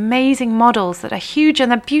make some amazing models that are huge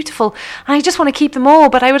and they're beautiful, and I just want to keep them all,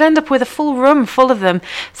 but I would end up with a full room full of them.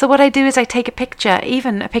 So what I do is I take a picture,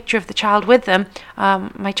 even a picture of the child with them,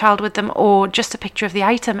 my child with them, or just a picture of the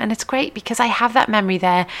item, and it's great because I have that memory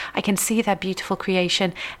there. I can see their beautiful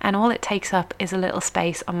creation, and all it takes up is a little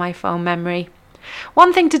space on my phone memory.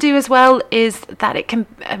 One thing to do as well is that it can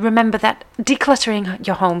remember that decluttering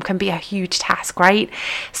your home can be a huge task, right?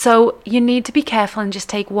 So you need to be careful and just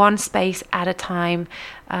take one space at a time.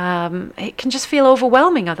 It can just feel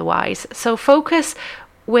overwhelming otherwise. So focus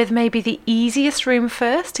with maybe the easiest room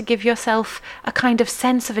first to give yourself a kind of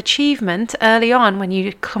sense of achievement early on when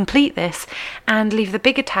you complete this, and leave the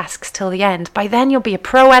bigger tasks till the end. By then you'll be a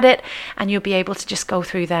pro at it and you'll be able to just go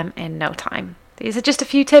through them in no time. These are just a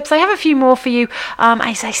few tips. I have a few more for you.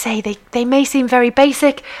 As I say, they may seem very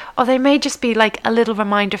basic, or they may just be like a little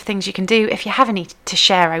reminder of things you can do. If you have any to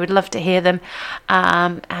share, I would love to hear them.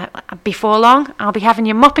 Before long, I'll be having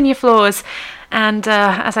you mopping your floors. And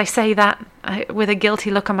as I say that, with a guilty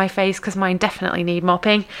look on my face, because mine definitely need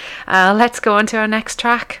mopping, let's go on to our next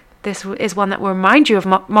track. This is one that will remind you of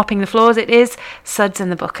mopping the floors. It is Suds in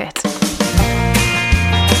the Bucket.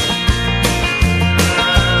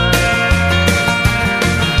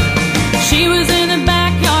 She was in the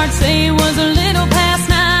backyard, say it was a little past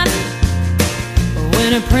 9,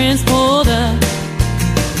 when her prince pulled up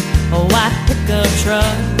a white pickup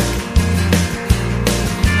truck.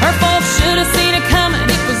 Her folks should have seen it coming,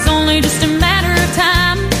 it was only just a matter of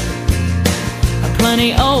time.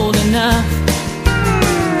 Plenty old enough,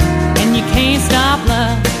 and you can't stop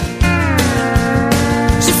love.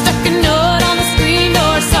 She stuck a note on the screen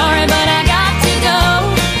door, sorry but I got to go.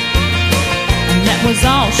 And that was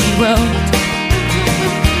all she wrote.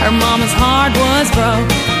 Her mama's heart was broke,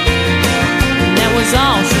 and that was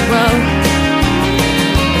all she wrote.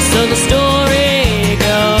 So the story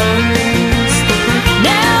goes,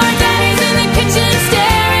 now her daddy's in the kitchen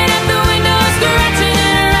staring at the window, scratching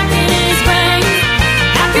and racking his brain.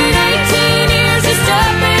 How could 18 years just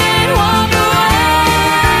up and walk away?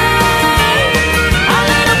 Our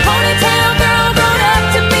little ponytail girl grown up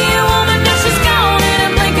to be a woman, now she's gone in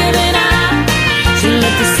a blink of an eye. She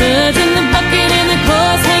left the suds in the bucket and the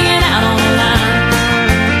clothes hanging out on the line.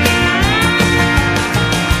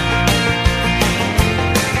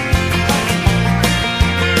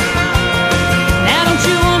 Now don't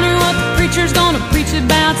you wonder what the preacher's gonna preach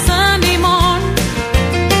about Sunday morn?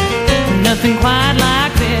 Nothing quite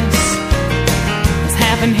like this has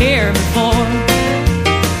happened here before.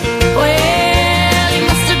 Well, he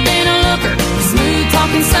must have been a looker, a smooth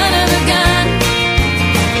talking son of a gun.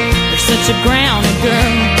 You're such a grounded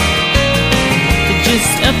girl,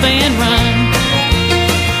 just up and run.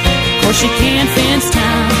 Of course you can't fence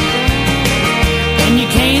time, and you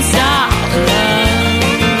can't stop love.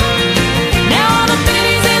 Now all the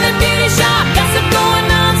biddies in the beauty shop gossip going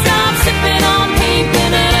non-stop, sipping on pink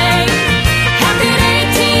lemonade. How could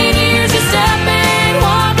 18 years just up and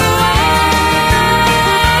walk away?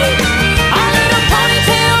 Our little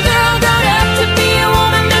ponytail girl grown up to be a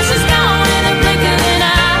woman, now she's gone in a blink of an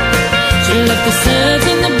eye. She left the suds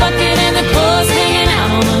in the bucket and the clothes hanging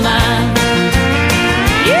out on the line.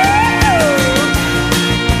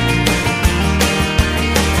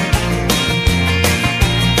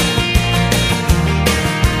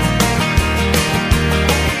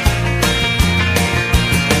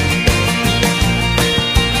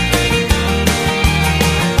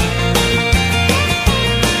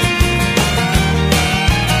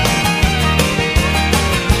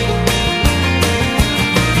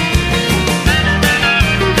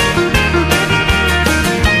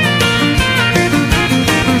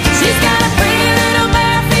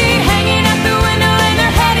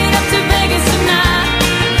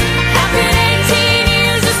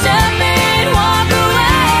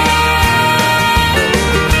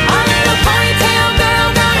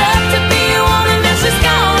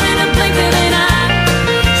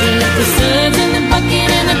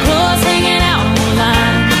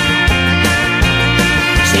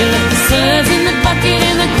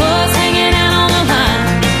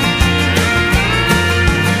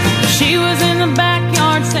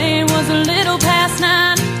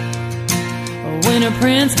 when her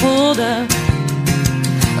prince pulled up.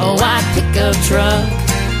 A white pickup truck,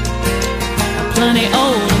 plenty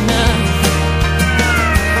old enough.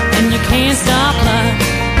 And you can't stop luck.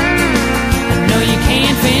 No, you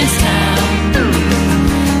can't fence time.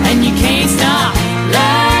 And you can't stop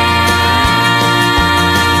love.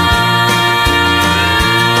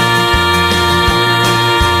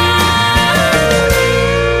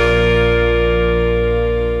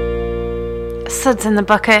 Suds in the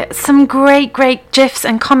bucket. Some great GIFs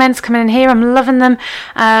and comments coming in here. I'm loving them.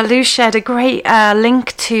 Lou shared a great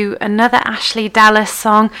link to another Ashley Dallas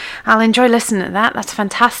song. I'll enjoy listening to that. That's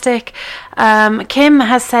fantastic. Kim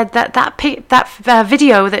has said that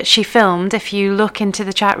video that she filmed, if you look into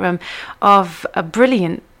the chat room, of a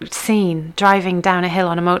brilliant scene driving down a hill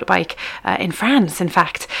on a motorbike in France, in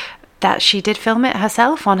fact, that she did film it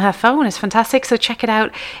herself on her phone. Is fantastic, so check it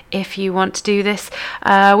out if you want to do this.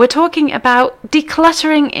 We're talking about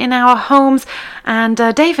decluttering in our homes, and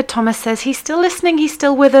David Thomas says he's still listening, he's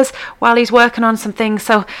still with us while he's working on some things,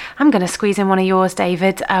 so I'm going to squeeze in one of yours,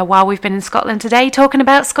 David, while we've been in Scotland today talking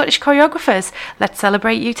about Scottish choreographers. Let's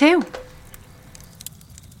celebrate you too.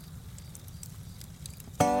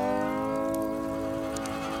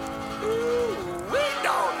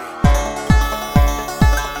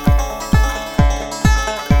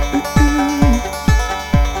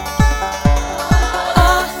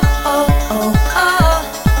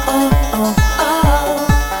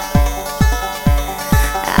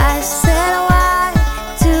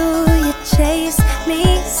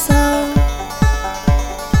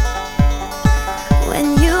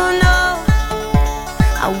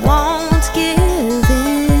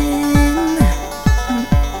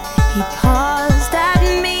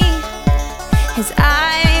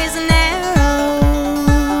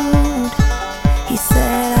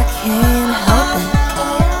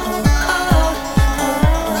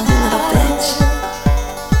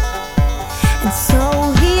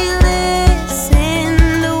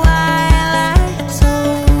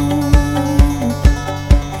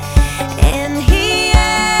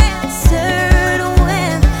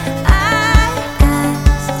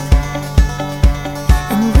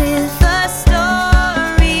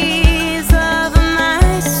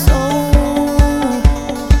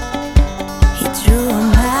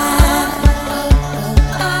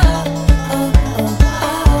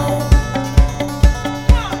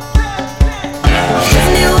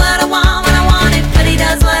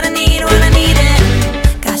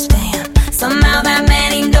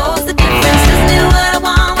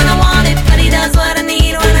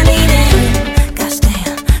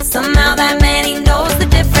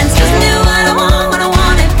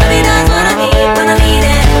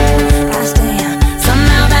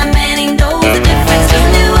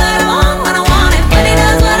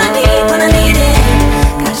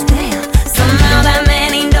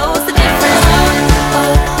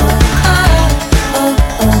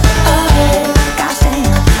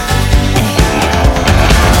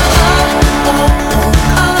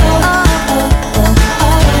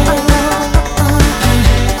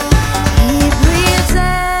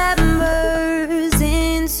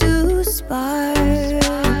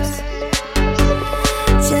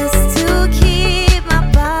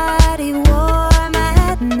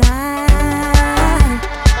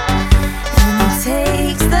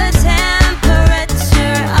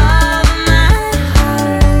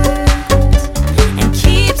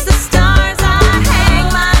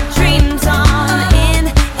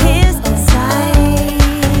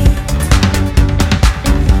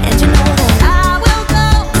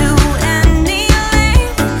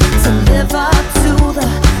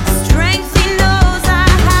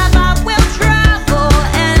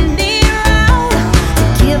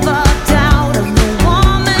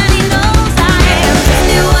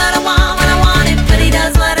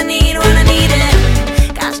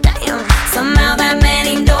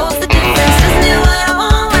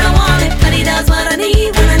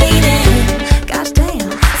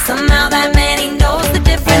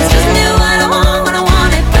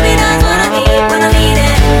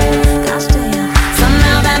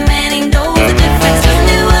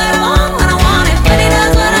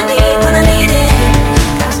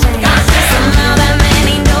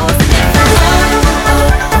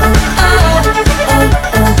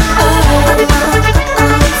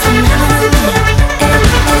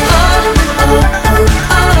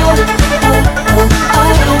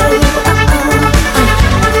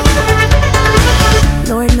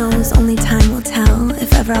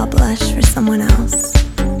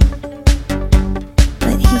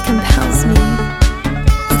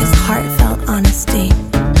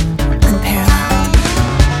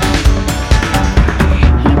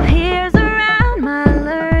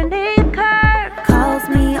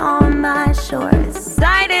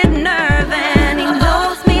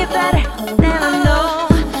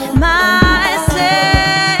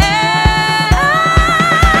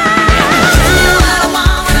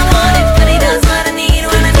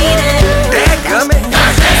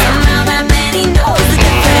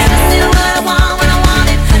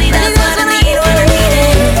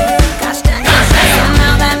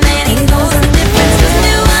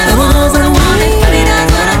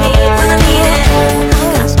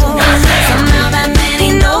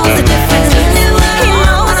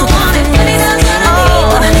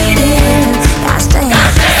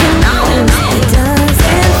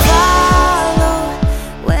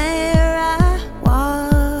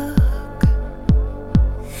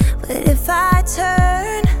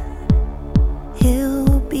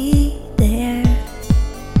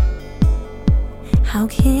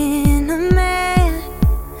 in a man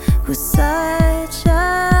who's such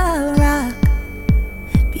a rock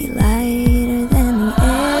be lighter than the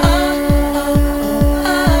air.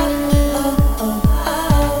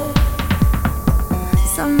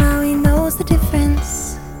 Somehow he knows the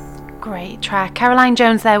difference. Great track. Caroline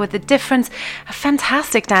Jones there with The Difference, a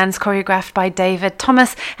fantastic dance choreographed by David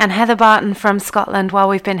Thomas and Heather Barton from Scotland while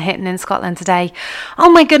we've been hitting in Scotland today. Oh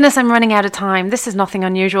my goodness, I'm running out of time. This is nothing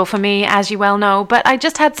unusual for me, as you well know, but I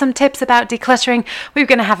just had some tips about decluttering. We were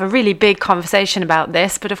going to have a really big conversation about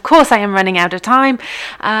this, but of course I am running out of time.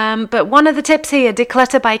 But one of the tips here,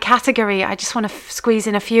 declutter by category. I just want to squeeze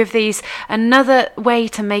in a few of these. Another way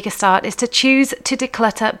to make a start is to choose to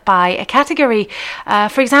declutter by a category.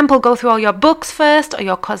 For example, go through all your books first, or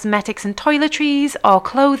your cosmetics and toiletries, or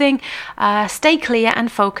clothing. Stay clear and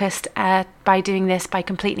focused by doing this, by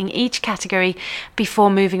completing each category before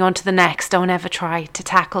moving on to the next. Don't ever try to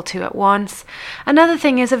tackle two at once. Another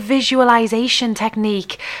thing is a visualization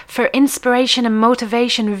technique. For inspiration and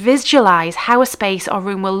motivation, visualize how a space or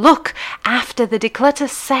room will look after the declutter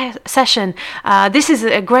session. This is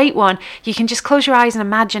a great one. You can just close your eyes and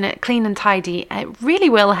imagine it clean and tidy. It really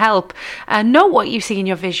will help. Note what you see in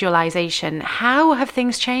your visualization. How have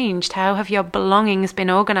things changed? How have your belongings been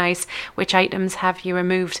organized? Which items have you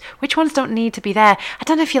removed? Which ones don't need to be there? I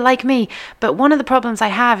don't know if you're like me, but one of the problems I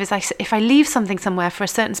have is if I leave something somewhere for a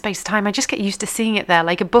certain space of time, I just get used to seeing it there,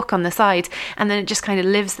 like a book on the side, and then it just kind of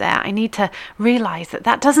lives there. I need to realize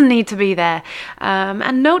that doesn't need to be there.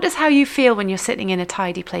 And notice how you feel when you're sitting in a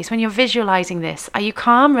tidy place, when you're visualizing this. Are you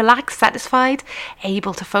calm, relaxed, satisfied,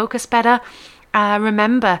 able to focus better?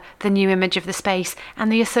 Remember the new image of the space and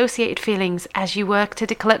the associated feelings as you work to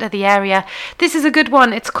declutter the area. This is a good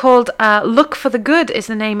one. It's called Look for the Good is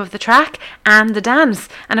the name of the track and the dance.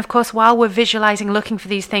 And of course, while we're visualizing looking for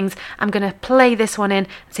these things, I'm going to play this one in and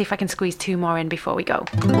see if I can squeeze two more in before we go.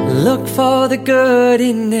 Look for the good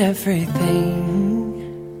in everything.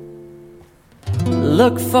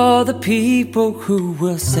 Look for the people who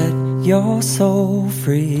will set your soul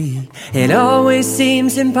free. It always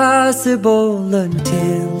seems impossible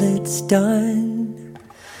until it's done.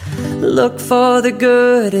 Look for the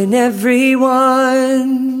good in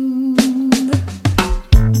everyone.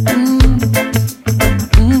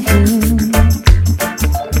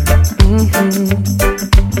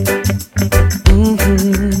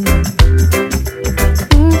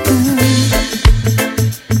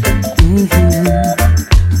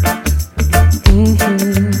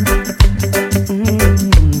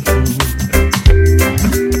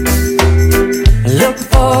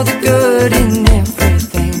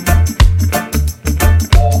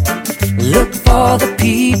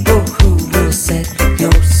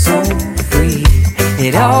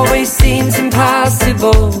 It always seems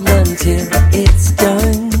impossible until it's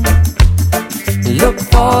done. Look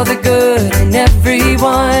for the good in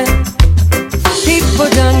everyone. People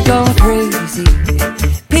done gone crazy.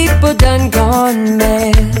 People done gone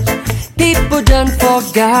mad. People done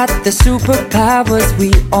forgot the superpowers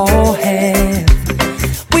we all have.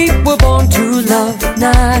 We were born to love,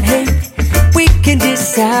 not hate. We can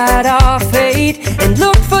decide our fate and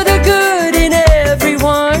look for the good in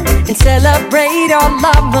everyone and celebrate all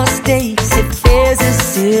our mistakes. If there's a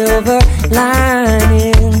silver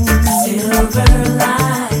lining,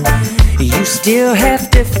 you still have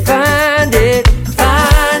to find it,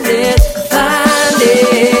 find it, find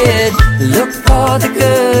it. Look for the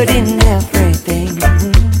good in everything.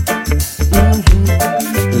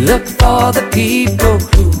 Look for the people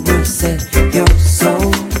who will set your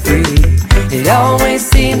soul free. It always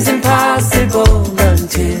seems impossible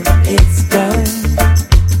until it's done.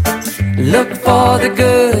 Look for the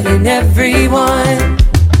good in everyone.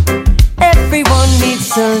 Everyone needs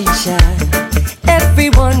sunshine.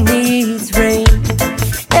 Everyone needs rain.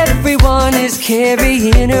 Everyone is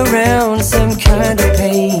carrying around some kind of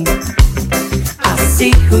pain. I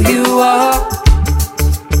see who you are.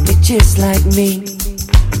 You're just like me.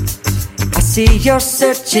 I see you're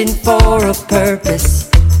searching for a purpose,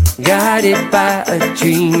 guided by a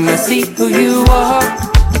dream. I see who you are.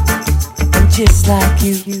 I'm just like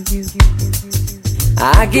you.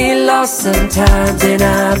 I get lost sometimes and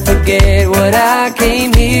I forget what I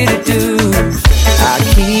came here to do. I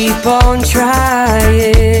keep on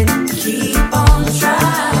trying,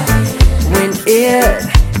 when it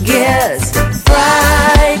gets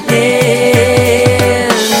frightening.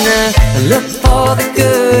 Look for the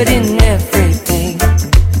good in everything.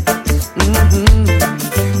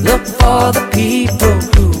 Look for the people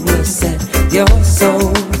who will set your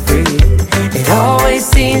soul free. It always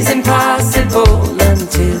seems impossible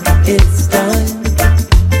until it's done.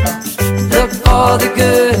 Look for the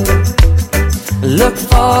good. Look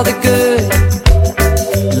for the good.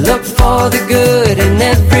 Look for the good in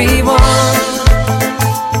everyone.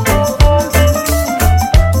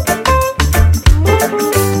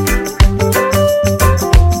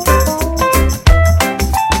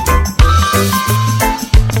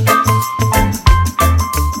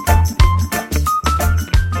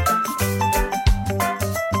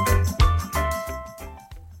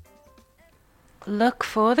 Look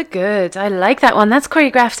for the good. I like that one. That's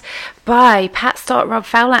choreographed by Pat Stott, Rob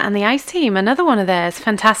Fowler and the Ice Team. Another one of theirs.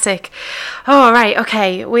 Fantastic. All right.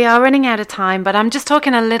 Okay. We are running out of time, but I'm just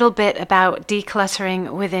talking a little bit about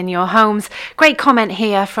decluttering within your homes. Great comment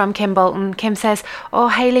here from Kim Bolton. Kim says, "Oh,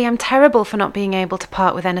 Hayley, I'm terrible for not being able to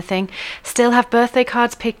part with anything. Still have birthday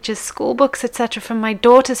cards, pictures, school books, etc. from my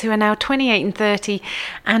daughters who are now 28 and 30.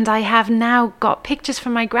 And I have now got pictures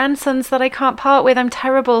from my grandsons that I can't part with. I'm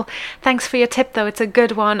terrible. Thanks for your tip, though. It's a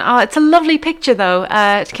good one. Oh, it's a lovely picture, though.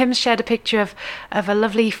 Kim shared a picture of a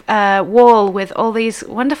lovely wall with all these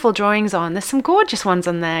wonderful drawings on. There's some gorgeous ones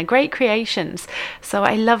on there. Great creations. So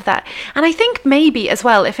I love that. And I think maybe as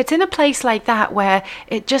well, if it's in a place like that where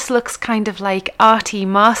it just looks kind of like an arty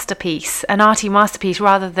masterpiece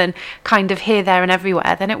rather than kind of here, there and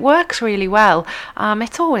everywhere, then it works really well.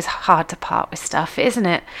 It's always hard to part with stuff, isn't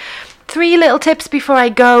it? 3 little tips before I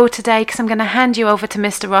go today, because I'm going to hand you over to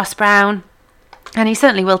Mr. Ross Brown. And he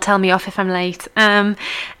certainly will tell me off if I'm late.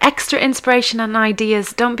 Extra inspiration and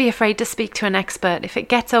ideas. Don't be afraid to speak to an expert. If it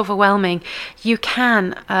gets overwhelming, you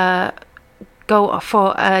can go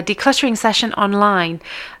for a decluttering session online.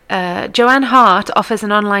 Joanne Hart offers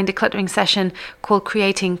an online decluttering session called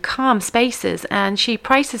Creating Calm Spaces, and she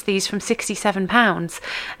prices these from £67.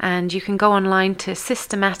 And you can go online to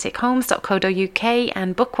systematichomes.co.uk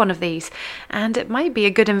and book one of these. And it might be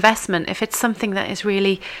a good investment if it's something that is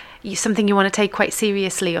really something you want to take quite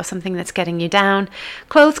seriously or something that's getting you down.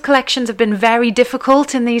 Clothes collections have been very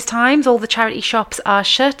difficult in these times. All the charity shops are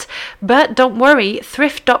shut, but don't worry,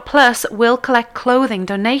 Thrift.plus will collect clothing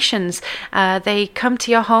donations. They come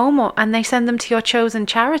to your home and they send them to your chosen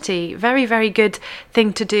charity. Very, very good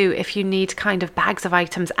thing to do if you need kind of bags of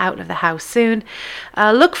items out of the house soon.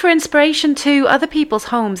 Look for inspiration to other people's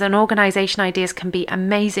homes, and organisation ideas can be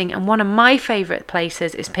amazing. And one of my favourite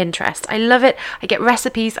places is Pinterest. I love it. I get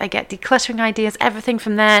recipes, I get decluttering ideas, everything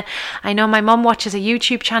from there. I know my mum watches a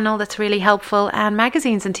YouTube channel that's really helpful, and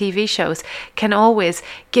magazines and TV shows can always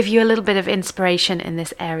give you a little bit of inspiration in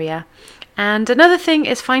this area. And another thing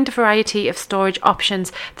is find a variety of storage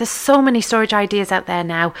options. There's so many storage ideas out there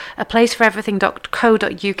now. A place for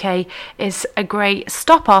everything.co.uk is a great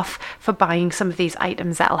stop off for buying some of these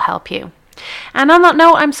items that'll help you. And on that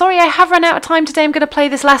note, I'm sorry I have run out of time today. I'm going to play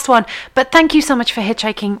this last one, but thank you so much for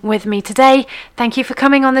hitchhiking with me today. Thank you for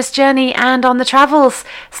coming on this journey and on the travels.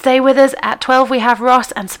 Stay with us. At 12 we have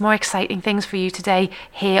Ross and some more exciting things for you today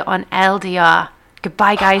here on LDR.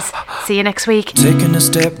 Goodbye, guys. See you next week. Taking a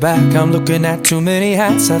step back, I'm looking at too many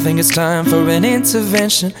hats. I think it's time for an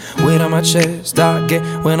intervention. Weight on my chest, I get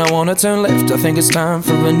when I wanna turn left. I think it's time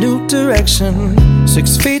for a new direction.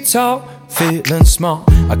 6 feet tall, feeling small.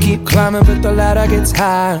 I keep climbing but the ladder gets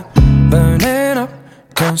higher. Burning up,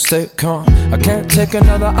 can't stay calm. I can't take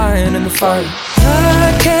another iron in the fire.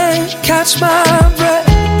 I can't catch my breath.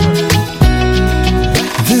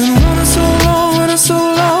 Been running so long,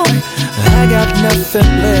 I got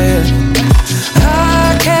nothing left.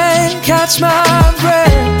 I can't catch my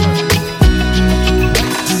breath.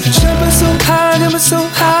 Jumping so high, jumping so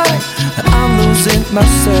high, I'm losing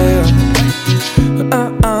myself.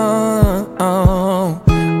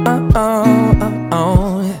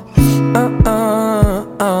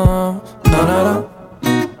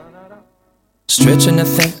 Stretching to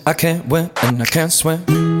think I can't win and I can't swim.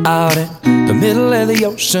 Out in the middle of the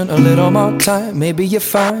ocean, a little more time, maybe a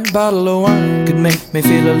fine bottle of wine could make me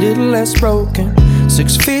feel a little less broken.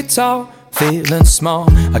 6 feet tall, feeling small.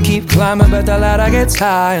 I keep climbing but the ladder gets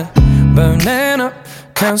higher. Burning up,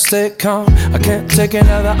 can't stay calm. I can't take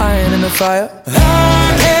another iron in the fire.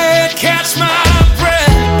 I can't catch my breath.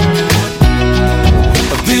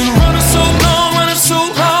 I've been running so long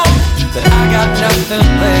that I got nothing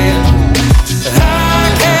left.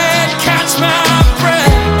 I can't catch my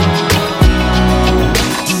breath.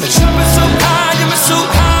 Jumping so high,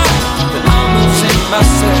 that I'm losing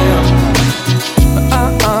myself.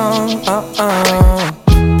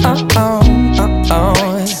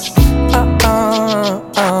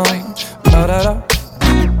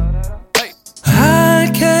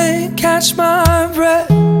 I can't catch my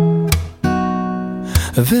breath.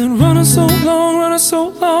 I've been running so long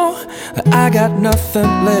that I got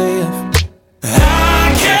nothing left.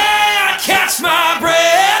 I can't catch my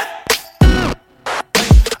breath.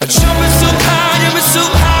 Jumping so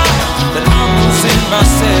high,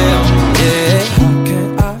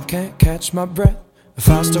 catch my breath. The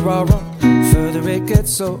faster I run, the further it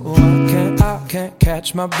gets. So I can't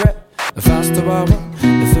catch my breath. The faster I run,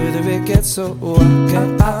 the further it gets. So I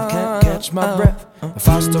can't catch my breath. The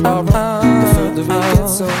faster I run, the further it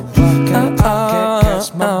gets. So I can't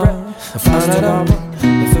catch my breath. The faster I run,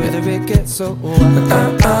 the further it gets. So I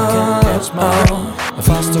can't catch my breath. The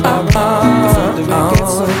faster I run, the further it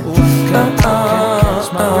gets. So I can't catch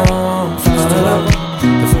my breath. The faster I run,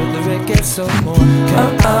 the further it gets. So I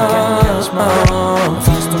can't catch my breath. The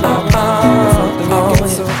faster I run, the further it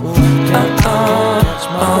gets. So I can't catch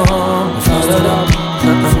my breath. The faster I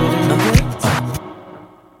run, the further it gets.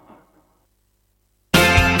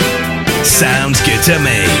 Sounds good to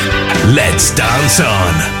me. Let's dance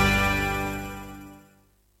on.